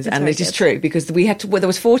telling us, and this is true, because there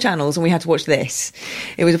was 4 channels and we had to watch this.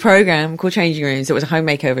 It was a programme called Changing Rooms. It was a home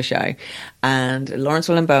makeover show, and Lawrence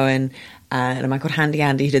Llewellyn-Bowen and a man called Handy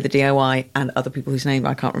Andy who did the DIY, and other people whose name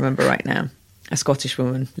I can't remember right now. A Scottish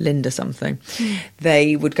woman, Linda something.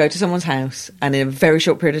 They would go to someone's house and in a very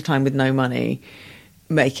short period of time with no money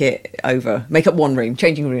make up one room.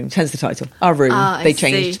 Changing Rooms, hence the title. Our room. They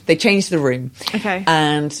changed the room. Okay.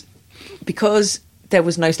 And because there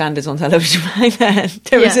was no standards on television back then,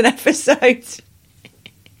 there was an episode.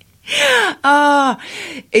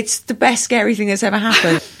 It's the best scary thing that's ever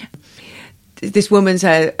happened. This woman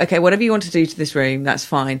said, okay, whatever you want to do to this room, that's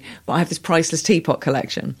fine, but I have this priceless teapot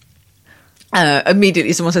collection.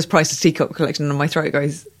 Immediately someone says priceless teapot collection and my throat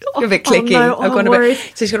goes a bit clicky. No, I've gone a bit.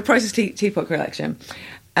 So she's got a priceless teapot collection.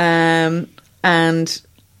 And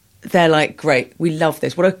they're like, great, we love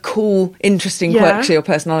this. What a cool, interesting quirk to your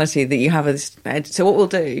personality that you have as so what we'll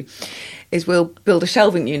do is we'll build a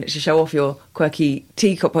shelving unit to show off your quirky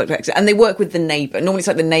teapot collection. And they work with the neighbour. Normally it's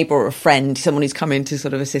like the neighbour or a friend, someone who's come in to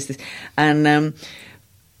sort of assist this. And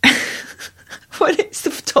when it's the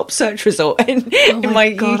top search result in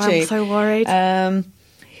my God, YouTube. I'm so worried.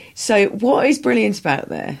 So what is brilliant about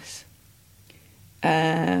this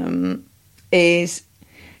is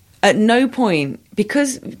at no point,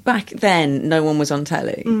 because back then no one was on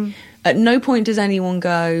telly, at no point does anyone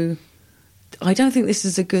go, I don't think this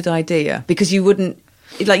is a good idea, because you wouldn't,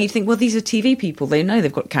 like, you'd think, well, these are TV people. They know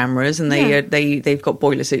they've got cameras and they've got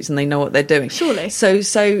boiler suits and they know what they're doing. Surely. So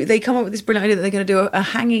they come up with this brilliant idea that they're going to do a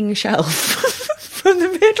hanging shelf from the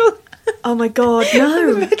middle. Oh my God,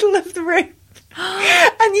 no! From the middle of the room.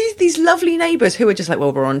 And these lovely neighbours who are just like,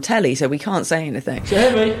 well, we're on telly, so we can't say anything. Do you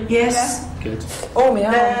hear me? Yes. Good. Oh,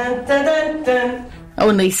 yeah.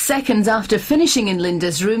 Only seconds after finishing in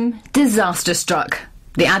Linda's room, disaster struck.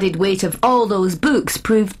 The added weight of all those books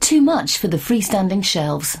proved too much for the freestanding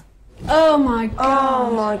shelves. Oh my God.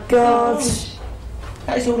 Oh my God.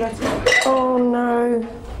 That is all their teapots. Oh no.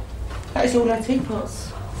 That is all their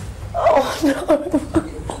teapots. Oh no.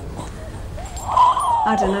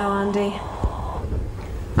 I don't know, Andy.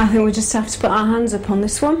 I think we just have to put our hands up on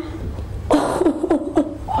this one.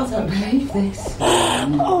 I don't believe this.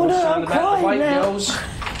 Oh no, I'm crying now.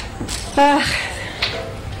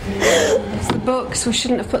 It's the books. We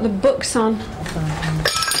shouldn't have put the books on.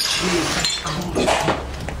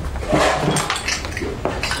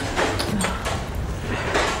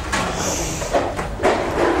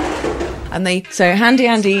 And so Handy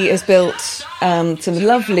Andy has built some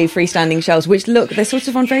lovely freestanding shelves, which they're sort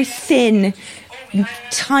of on very thin,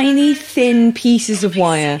 tiny, thin pieces of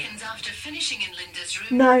wire.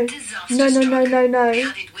 No. No.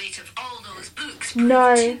 No.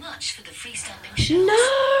 No!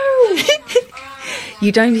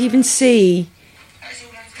 You don't even see.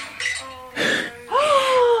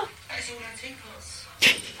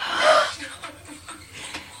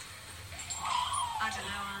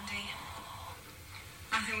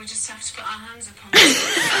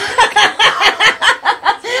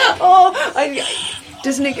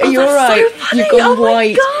 Doesn't it? You're right. So you've gone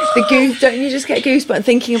white. The goose. Don't you just get goosebumps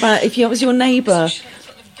thinking about if it was your neighbour?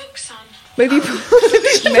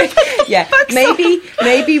 Maybe,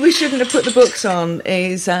 maybe we shouldn't have put the books on.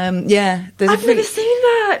 I've never seen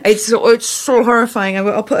that. It's so horrifying.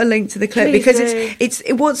 I'll put a link to the clip. Please because do. it's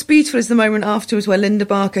what's beautiful is the moment afterwards where Linda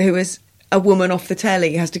Barker, who is a woman off the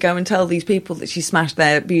telly, has to go and tell these people that she smashed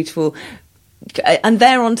their beautiful. And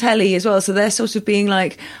they're on telly as well, so they're sort of being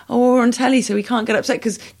like, oh, we're on telly, so we can't get upset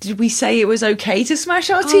because did we say it was okay to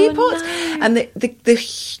smash our teapots? No. And the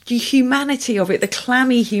humanity of it, the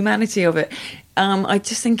clammy humanity of it, I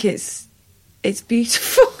just think it's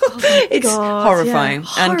beautiful. It's God, horrifying,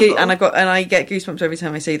 yeah. and I get goosebumps every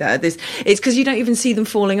time I see that. It's because you don't even see them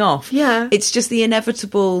falling off. Yeah, it's just the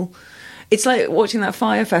inevitable. It's like watching that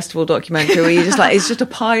Fire Festival documentary where you're just like, it's just a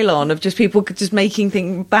pylon of just people just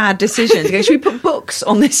making bad decisions. Should we put books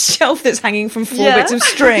on this shelf that's hanging from four bits of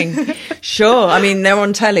string? Sure. I mean, they're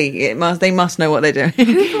on telly. They must know what they're doing.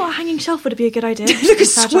 Who thought a hanging shelf would be a good idea? Like a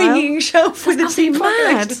swinging shelf with a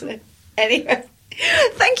mad. Anyway,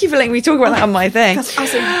 thank you for letting me talk about that on my thing. That's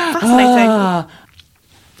absolutely fascinating.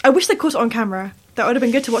 I wish they caught it on camera. That would have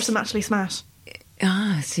been good to watch them actually smash.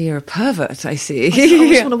 So you're a pervert, I see. I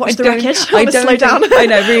just want to watch the wreckage. I don't slow down. I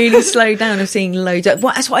know, really slow down of seeing loads of...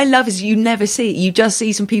 Well, that's what I love is you never see... You just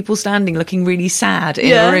see some people standing looking really sad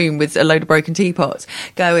in a room with a load of broken teapots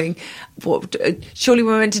going, "What? Surely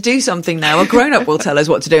we're meant to do something now. A grown-up will tell us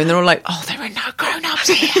what to do." And they're all like, oh, there are no grown-ups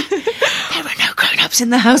here. There are no grown-ups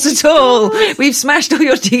in the house at all. We've smashed all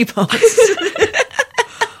your teapots.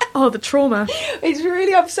 Oh, the trauma. It's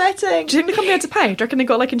really upsetting. Do you think the company had to pay? Do you reckon they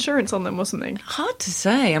got like insurance on them or something? Hard to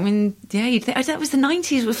say. I mean, yeah, you'd think that was the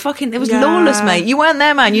 90s. It was lawless, mate. You weren't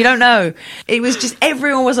there, man. You don't know. It was just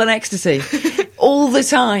everyone was on ecstasy all the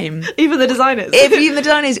time. Even the designers. Even the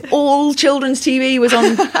designers. All children's TV was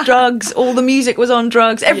on drugs. All the music was on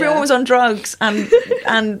drugs. Everyone was on drugs and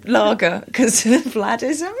lager because of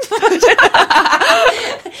Vladism.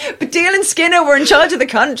 But Deal and Skinner were in charge of the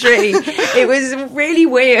country. It was really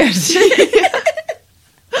weird.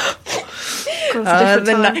 God,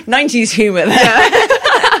 the 90s humour there.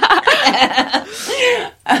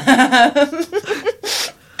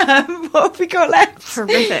 What have we got left?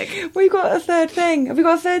 Horrific. We got a third thing. Have we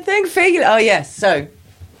got a third thing? Oh yes. So,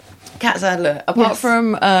 Kat Sadler. Apart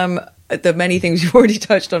from the many things you've already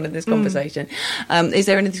touched on in this conversation. Is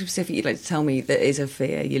there anything specific you'd like to tell me that is a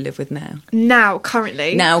fear you live with now? Now,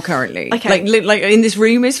 currently. Okay. Like in this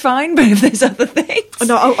room is fine, but if there's other things.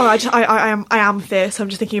 I am fierce. So I'm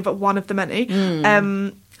just thinking about one of the many.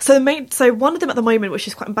 So one of them at the moment, which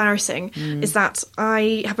is quite embarrassing, is that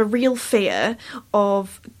I have a real fear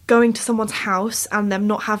of going to someone's house and them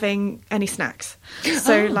not having any snacks.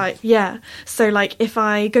 So if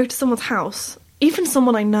I go to someone's house, even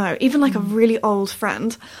someone I know, even like a really old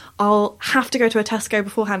friend, I'll have to go to a Tesco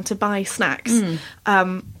beforehand to buy snacks.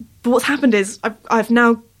 But what's happened is I've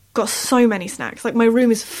now got so many snacks. Like, my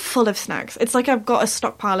room is full of snacks. It's like I've got a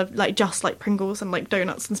stockpile of like just like Pringles and like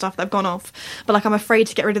donuts and stuff that have gone off, but like I'm afraid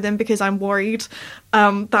to get rid of them because I'm worried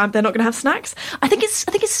that they're not going to have snacks. I think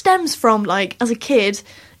it stems from, like, as a kid,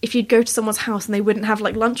 if you'd go to someone's house and they wouldn't have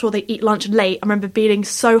like lunch, or they eat lunch late. I remember being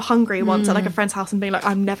so hungry once at like a friend's house and being like,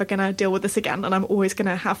 I'm never gonna deal with this again, and I'm always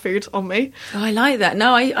gonna have food on me. Oh, I like that.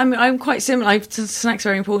 No, I'm quite similar. Snacks are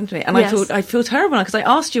very important to me, and yes. I feel terrible now because I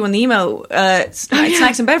asked you on the email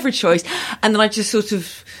snacks and beverage choice, and then I just sort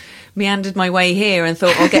of meandered my way here and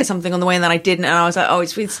thought I'll get something on the way, and then I didn't, and I was like, oh,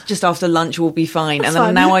 it's just after lunch, we'll be fine. That's and then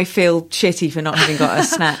fine. Now I feel shitty for not having got a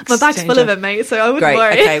snack. My bag's full of them, mate, so I wouldn't Great.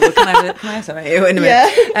 worry. Okay, well, can I have some in a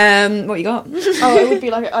minute? Yeah. What you got? Oh, it would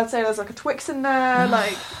be like, I'd say there's like a Twix in there,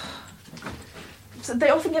 like. So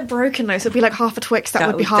they often get broken though, so it'd be like half a Twix that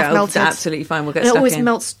would be half melted. Absolutely fine. We'll get and stuck in. It always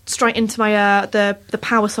melts straight into my the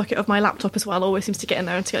power socket of my laptop as well. Always seems to get in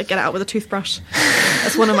there and to get it out with a toothbrush.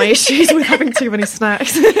 That's one of my issues with having too many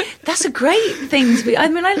snacks. That's a great thing to be. I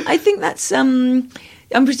mean, I think that's. I'm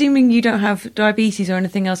presuming you don't have diabetes or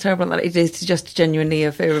anything else terrible like that. It is just genuinely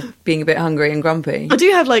a fear of being a bit hungry and grumpy. I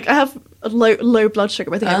do have I have a low blood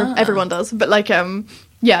sugar. But I think everyone does. But like I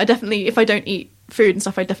definitely, if I don't eat food and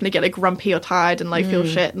stuff, I definitely get like grumpy or tired and like feel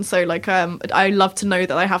shit. And so like I love to know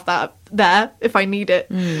that I have that there if I need it.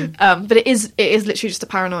 But it is literally just a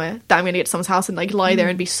paranoia that I'm gonna get to someone's house and like lie there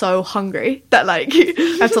and be so hungry that like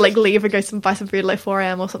I have to like leave and go buy some food at like 4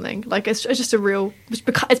 a.m. or something. Like it's just a real, it's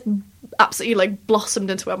absolutely like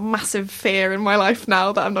blossomed into a massive fear in my life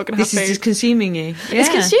now that I'm not gonna have food. This is just consuming you. It's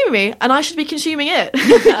consuming me, and I should be consuming it.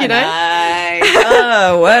 You know. Nice.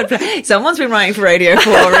 Oh, wordplay. Someone's been writing for Radio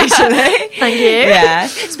 4 recently. Thank you. Yeah.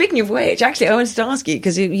 Speaking of which, actually, I wanted to ask you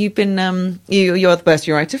because you've been you're the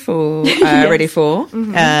bursary writer for Radio 4,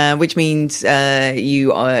 which means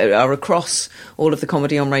you are across all of the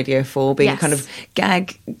comedy on Radio 4, being kind of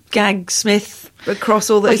gagsmith across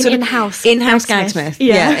all the like sort in-house gagsmith.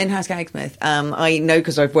 Yeah, in-house gagsmith. I know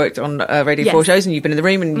because I've worked on Radio 4 shows, and you've been in the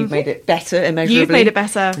room, and you've made it better immeasurably. You've made it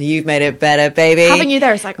better. You've made it better, baby. Having you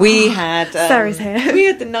there is like we had Sarah's here. We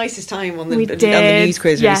had the nicest time on the news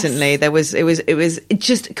quiz recently. It was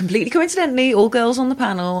just completely coincidentally all girls on the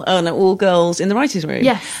panel, and all girls in the writers' room.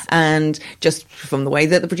 Yes, and just from the way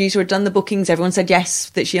that the producer had done the bookings, everyone said yes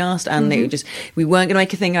that she asked, and it just, we weren't going to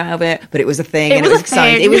make a thing out of it, but it was a thing, and it was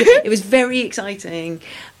exciting. It was very exciting.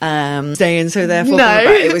 Staying, so therefore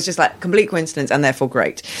it was just like complete coincidence, and therefore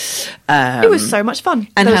great. It was so much fun,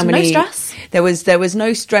 and there was no stress. There was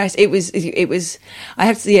no stress. It was. I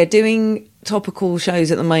have to say, doing topical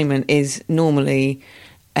shows at the moment is normally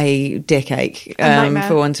a dick ache,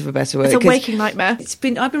 for want of a better word. It's a waking nightmare.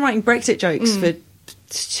 I've been writing Brexit jokes for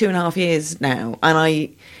 2.5 years now, and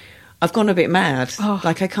I've gone a bit mad.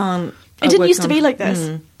 Like I can't. It didn't used to be like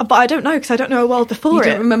this, but I don't know because I don't know a world before you it.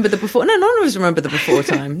 Don't remember the before? No, none of us remember the before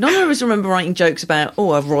time. None of us remember writing jokes about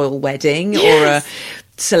a royal wedding or a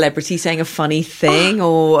celebrity saying a funny thing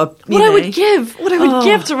or what I would give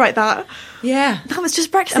to write that. Yeah, that was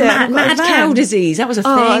just Brexit. Mad cow disease. That was a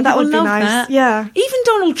thing. That would be nice. That. Yeah, even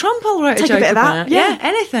Donald Trump will write a joke bit of about. That. Yeah,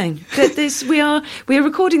 anything. We are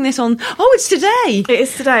recording this on. Oh, it's today. It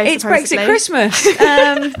is today. It's Brexit Christmas.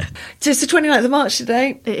 It's the 29th of March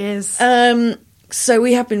today. It is. So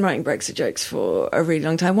we have been writing Brexit jokes for a really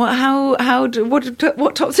long time.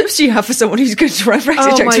 What top tips do you have for someone who's going to write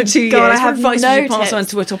Brexit jokes for 2 years? I have what advice no would you pass tips. on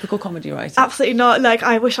to a topical comedy writer? Absolutely not. Like,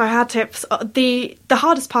 I wish I had tips. The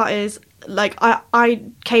hardest part is, like, I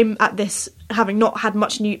came at this having not had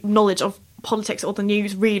much knowledge of politics or the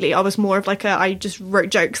news, really. I was more of like I just wrote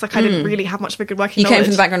jokes. Like, I didn't really have much of a good working knowledge. You came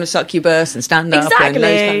from the background of Succubus and stand-up.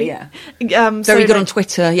 Exactly. And very good on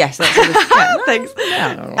Twitter. Yes. That's thanks.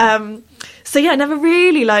 So yeah, I never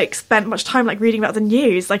really like spent much time like reading about the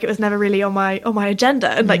news. Like it was never really on my agenda.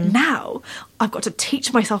 And like now I've got to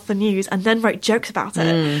teach myself the news and then write jokes about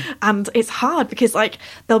it. And it's hard because like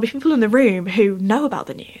there'll be people in the room who know about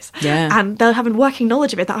the news. Yeah. And they'll have a working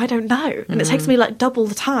knowledge of it that I don't know. And it takes me like double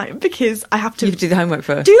the time because I have to You have to do the homework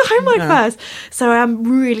first. Do the homework first. So I'm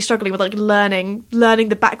really struggling with like learning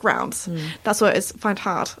the backgrounds. That's what I find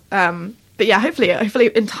hard. But yeah, hopefully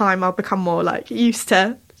in time I'll become more like used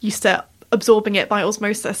to absorbing it by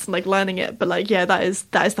osmosis and like learning it. But like that is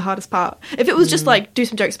the hardest part. If it was just like do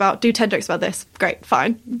 10 jokes about this, great,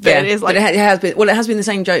 fine. But it is like but it has been the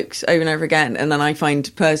same jokes over and over again. And then I find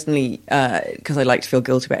personally, because I like to feel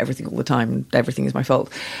guilty about everything all the time, everything is my fault,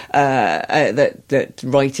 that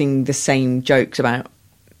writing the same jokes about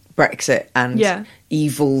Brexit and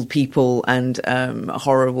evil people and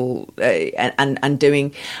horrible and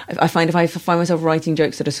doing. I find if I find myself writing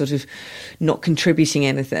jokes that are sort of not contributing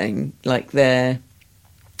anything, like they're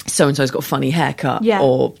so and so's got a funny haircut,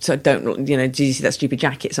 or so don't did you see that stupid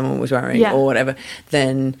jacket someone was wearing, or whatever,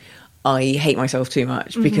 then I hate myself too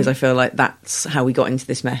much because I feel like that's how we got into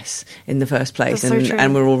this mess in the first place,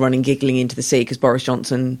 and we're all running giggling into the sea because Boris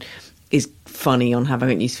Johnson is funny on Have I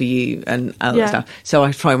Got News for You and all that stuff. So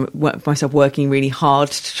I try myself working really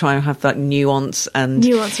hard to try and have that nuance and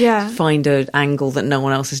find an angle that no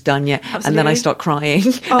one else has done yet. Absolutely. And then I start crying.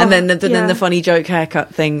 And then the funny joke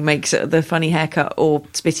haircut thing makes it the funny haircut or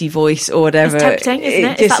spitty voice or whatever. It's tempting,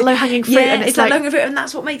 isn't it? It's that low-hanging fruit. Yeah, it's that low-hanging fruit, and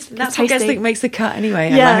that's what makes makes the cut anyway.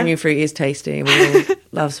 And low-hanging fruit is tasty. We all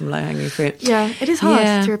love some low-hanging fruit. Yeah, it is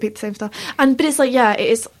hard to repeat the same stuff. But it's like, it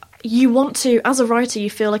is. You want to, as a writer, you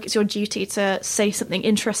feel like it's your duty to say something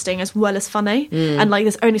interesting as well as funny. And like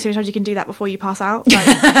there's only so many times you can do that before you pass out. Like.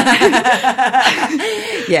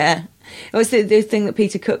 Yeah. It was the thing that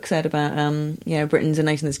Peter Cook said about, Britain's a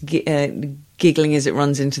nation that's giggling as it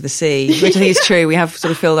runs into the sea, which I think is true. We have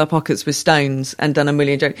sort of filled our pockets with stones and done a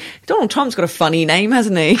million jokes. Donald Trump's got a funny name,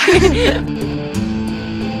 hasn't he?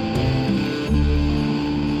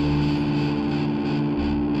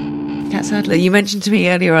 Sadler, you mentioned to me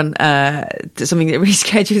earlier on something that really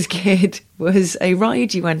scared you as a kid was a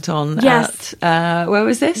ride you went on. Yes. At, where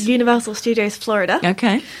was this? Universal Studios, Florida.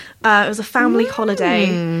 Okay. It was a family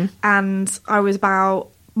holiday, and I was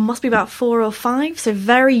must be about 4 or 5, so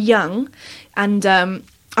very young. And I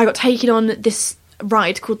got taken on this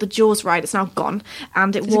ride called the Jaws ride. It's now gone,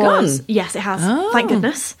 and it was yes, it has. Thank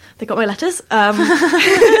goodness they got my letters.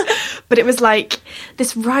 But it was like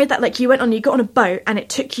this ride that like you went on. You got on a boat, and it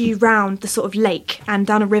took you round the sort of lake and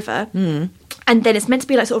down a river. And then it's meant to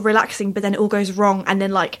be like sort of relaxing, but then it all goes wrong. And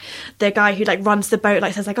then like the guy who like runs the boat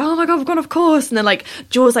like says like, "Oh my god, we've gone off course." And then like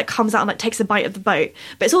Jaws like comes out and like takes a bite of the boat,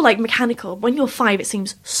 but it's all like mechanical. When you're 5, it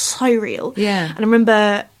seems so real. Yeah. And I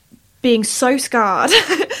remember being so scarred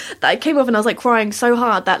that I came off and I was like crying so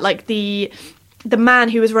hard that like the man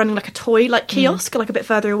who was running like a toy like kiosk like a bit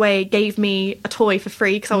further away gave me a toy for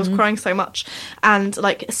free because I was crying so much. And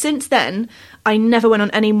like since then I never went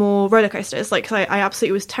on any more roller coasters. Like I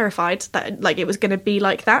absolutely was terrified that like it was going to be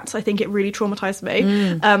like that. I think it really traumatized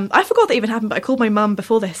me. I forgot that even happened, but I called my mum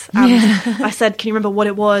before this and I said, "Can you remember what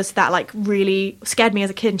it was that like really scared me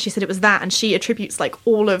as a kid?" And she said it was that, and she attributes like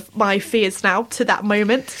all of my fears now to that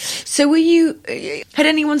moment. So had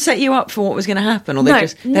anyone set you up for what was going to happen, or they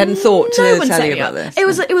hadn't thought to tell you about this? It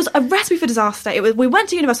was a recipe for disaster. We went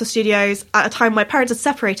to Universal Studios at a time my parents had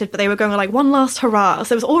separated, but they were going like one last hurrah.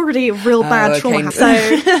 So it was already a real bad trauma. So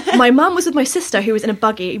my mum was with my sister who was in a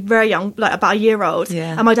buggy, very young, like about a year old.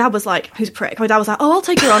 Yeah. And my dad was like, "Who's a prick?" My dad was like, "Oh, I'll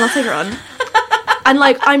take her on. And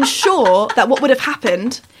like, I'm sure that what would have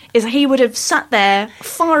happened is he would have sat there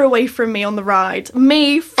far away from me on the ride,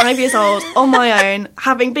 me, 5 years old, on my own,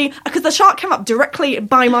 having been... Because the shark came up directly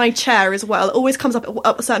by my chair as well. It always comes up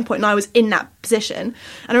at a certain point, and I was in that position. And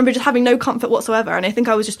I remember just having no comfort whatsoever, and I think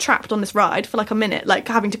I was just trapped on this ride for like a minute, like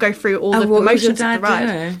having to go through all the motions of the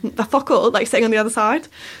ride. The fuck all, like sitting on the other side.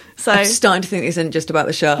 So I'm starting to think this isn't just about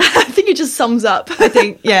the shark. I think it just sums up. I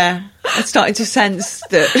think, I'm starting to sense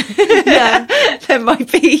that there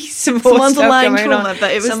might be some more underlying stuff trauma, on.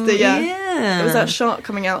 But it was it was that shark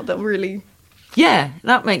coming out that really... Yeah,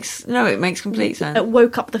 it makes complete sense. It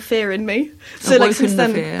woke up the fear in me. So like since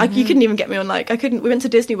then, you couldn't even get me on like we went to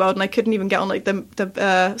Disney World and I couldn't even get on like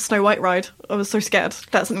the Snow White ride. I was so scared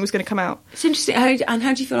that something was going to come out. It's interesting.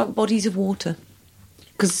 How do you feel about bodies of water?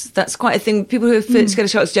 Because that's quite a thing. People who are scared of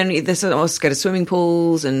sharks generally they're scared of swimming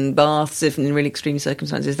pools and baths if in really extreme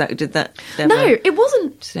circumstances. No, it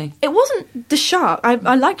wasn't. It wasn't the shark. I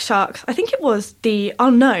like sharks. I think it was the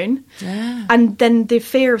unknown, and then the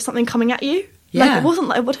fear of something coming at you. Yeah. Like it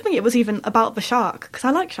wasn't. I don't think it was even about the shark because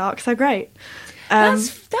I like sharks. They're great.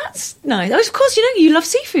 That's nice. Oh, of course, you love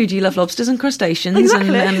seafood. You love lobsters and crustaceans.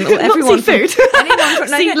 Exactly. And everyone. Not seafood.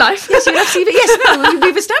 Sea life. Yes, you love seafood. Yes, no,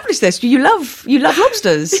 we've established this. You love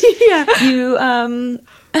lobsters. Yeah. You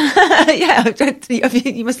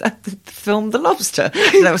you must have filmed The Lobster.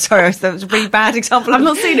 No, sorry, that was a really bad example. I've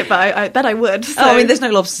not seen it, but I bet I would. So. Oh, I mean, there's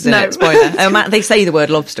no lobsters in it. Spoiler. They say the word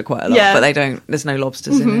lobster quite a lot, but they don't. There's no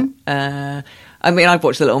lobsters in it. I mean, I've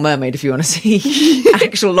watched The Little Mermaid if you want to see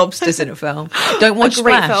actual lobsters in a film. Don't watch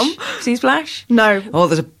Splash. Film. See Splash? No. Oh,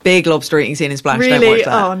 there's a big lobster eating scene in Splash. Really? Don't watch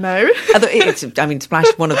that. Oh, no. Splash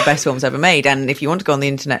is one of the best films ever made. And if you want to go on the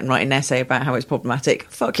internet and write an essay about how it's problematic,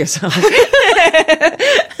 fuck yourself. Splash.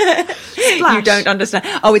 You don't understand.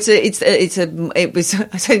 Oh, it was,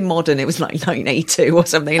 I say modern, it was like 1982 or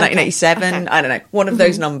something, 1987. I don't know. One of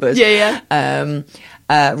those numbers. Yeah.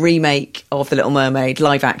 Remake of The Little Mermaid,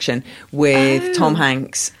 live action, with Tom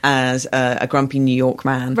Hanks as a grumpy New York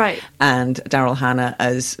man, right, and Daryl Hannah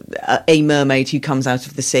as a mermaid who comes out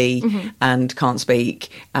of the sea and can't speak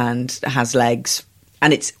and has legs,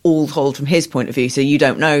 and it's all told from his point of view, so you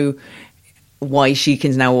don't know why she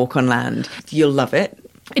can now walk on land. You'll love it.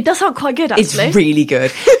 It does sound quite good, actually. It's really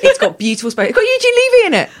good. It's got beautiful space. It's got Eugene Levy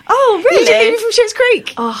in it. Oh, really? Eugene Levy from Schitt's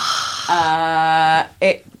Creek. Oh.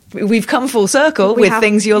 We've come full circle with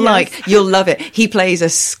things you'll like. You'll love it. He plays a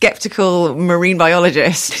skeptical marine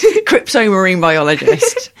biologist, crypto marine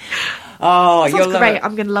biologist. Oh, you'll love great. it.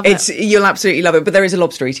 I'm going to love it. You'll absolutely love it. But there is a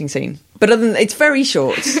lobster eating scene. But other than it's very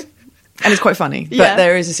short. And it's quite funny. But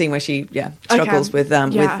there is a scene where she struggles with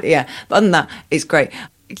But other than that, it's great.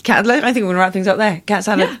 Cat, I think we're going to wrap things up there. Cat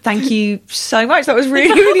Sadler, thank you so much. That was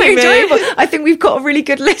really, really enjoyable. I think we've got a really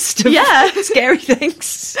good list of scary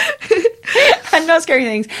things and not scary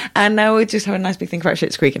things. And now we'll just have a nice big think about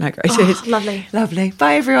Schitt's Creek and how great it is. Lovely. Lovely.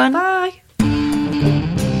 Bye, everyone. Bye.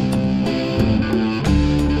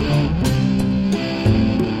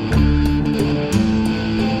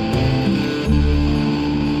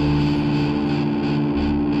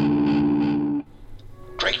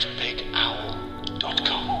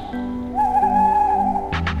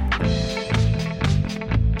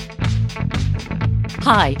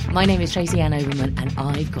 Hi, my name is Tracy Ann Oberman and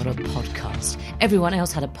I've got a podcast. Everyone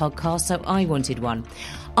else had a podcast, so I wanted one.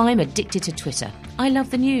 I'm addicted to Twitter. I love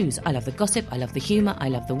the news, I love the gossip, I love the humour, I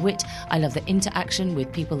love the wit, I love the interaction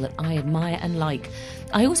with people that I admire and like.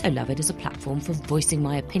 I also love it as a platform for voicing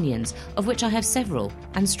my opinions, of which I have several,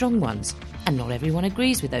 and strong ones. And not everyone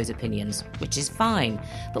agrees with those opinions, which is fine.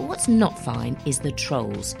 But what's not fine is the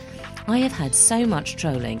trolls. I have had so much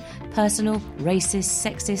trolling, personal, racist,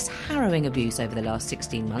 sexist, harrowing abuse over the last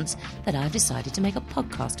 16 months that I've decided to make a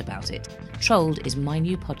podcast about it. Trolled is my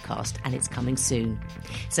new podcast and it's coming soon.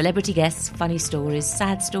 Celebrity guests, funny stories,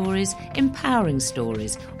 sad stories, empowering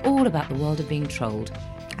stories, all about the world of being trolled.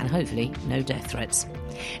 And hopefully, no death threats.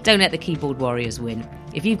 Don't let the keyboard warriors win.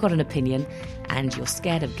 If you've got an opinion and you're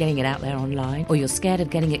scared of getting it out there online, or you're scared of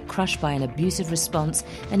getting it crushed by an abusive response,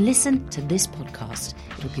 then listen to this podcast.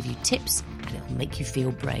 It'll give you tips and it'll make you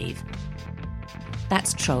feel brave.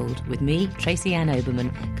 That's Trolled with me, Tracy Ann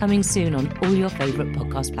Oberman, coming soon on all your favourite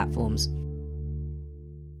podcast platforms.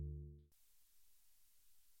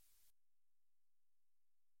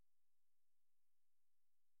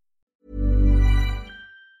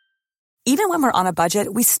 Even when we're on a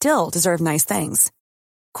budget, we still deserve nice things.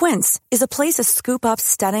 Quince is a place to scoop up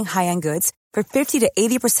stunning high-end goods for 50 to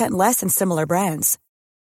 80% less than similar brands.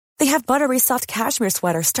 They have buttery soft cashmere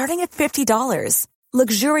sweaters starting at $50,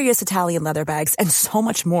 luxurious Italian leather bags, and so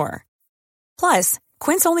much more. Plus,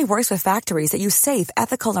 Quince only works with factories that use safe,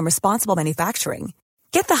 ethical, and responsible manufacturing.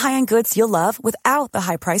 Get the high-end goods you'll love without the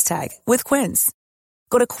high price tag with Quince.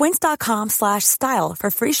 Go to quince.com/style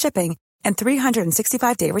for free shipping and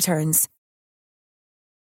 365-day returns.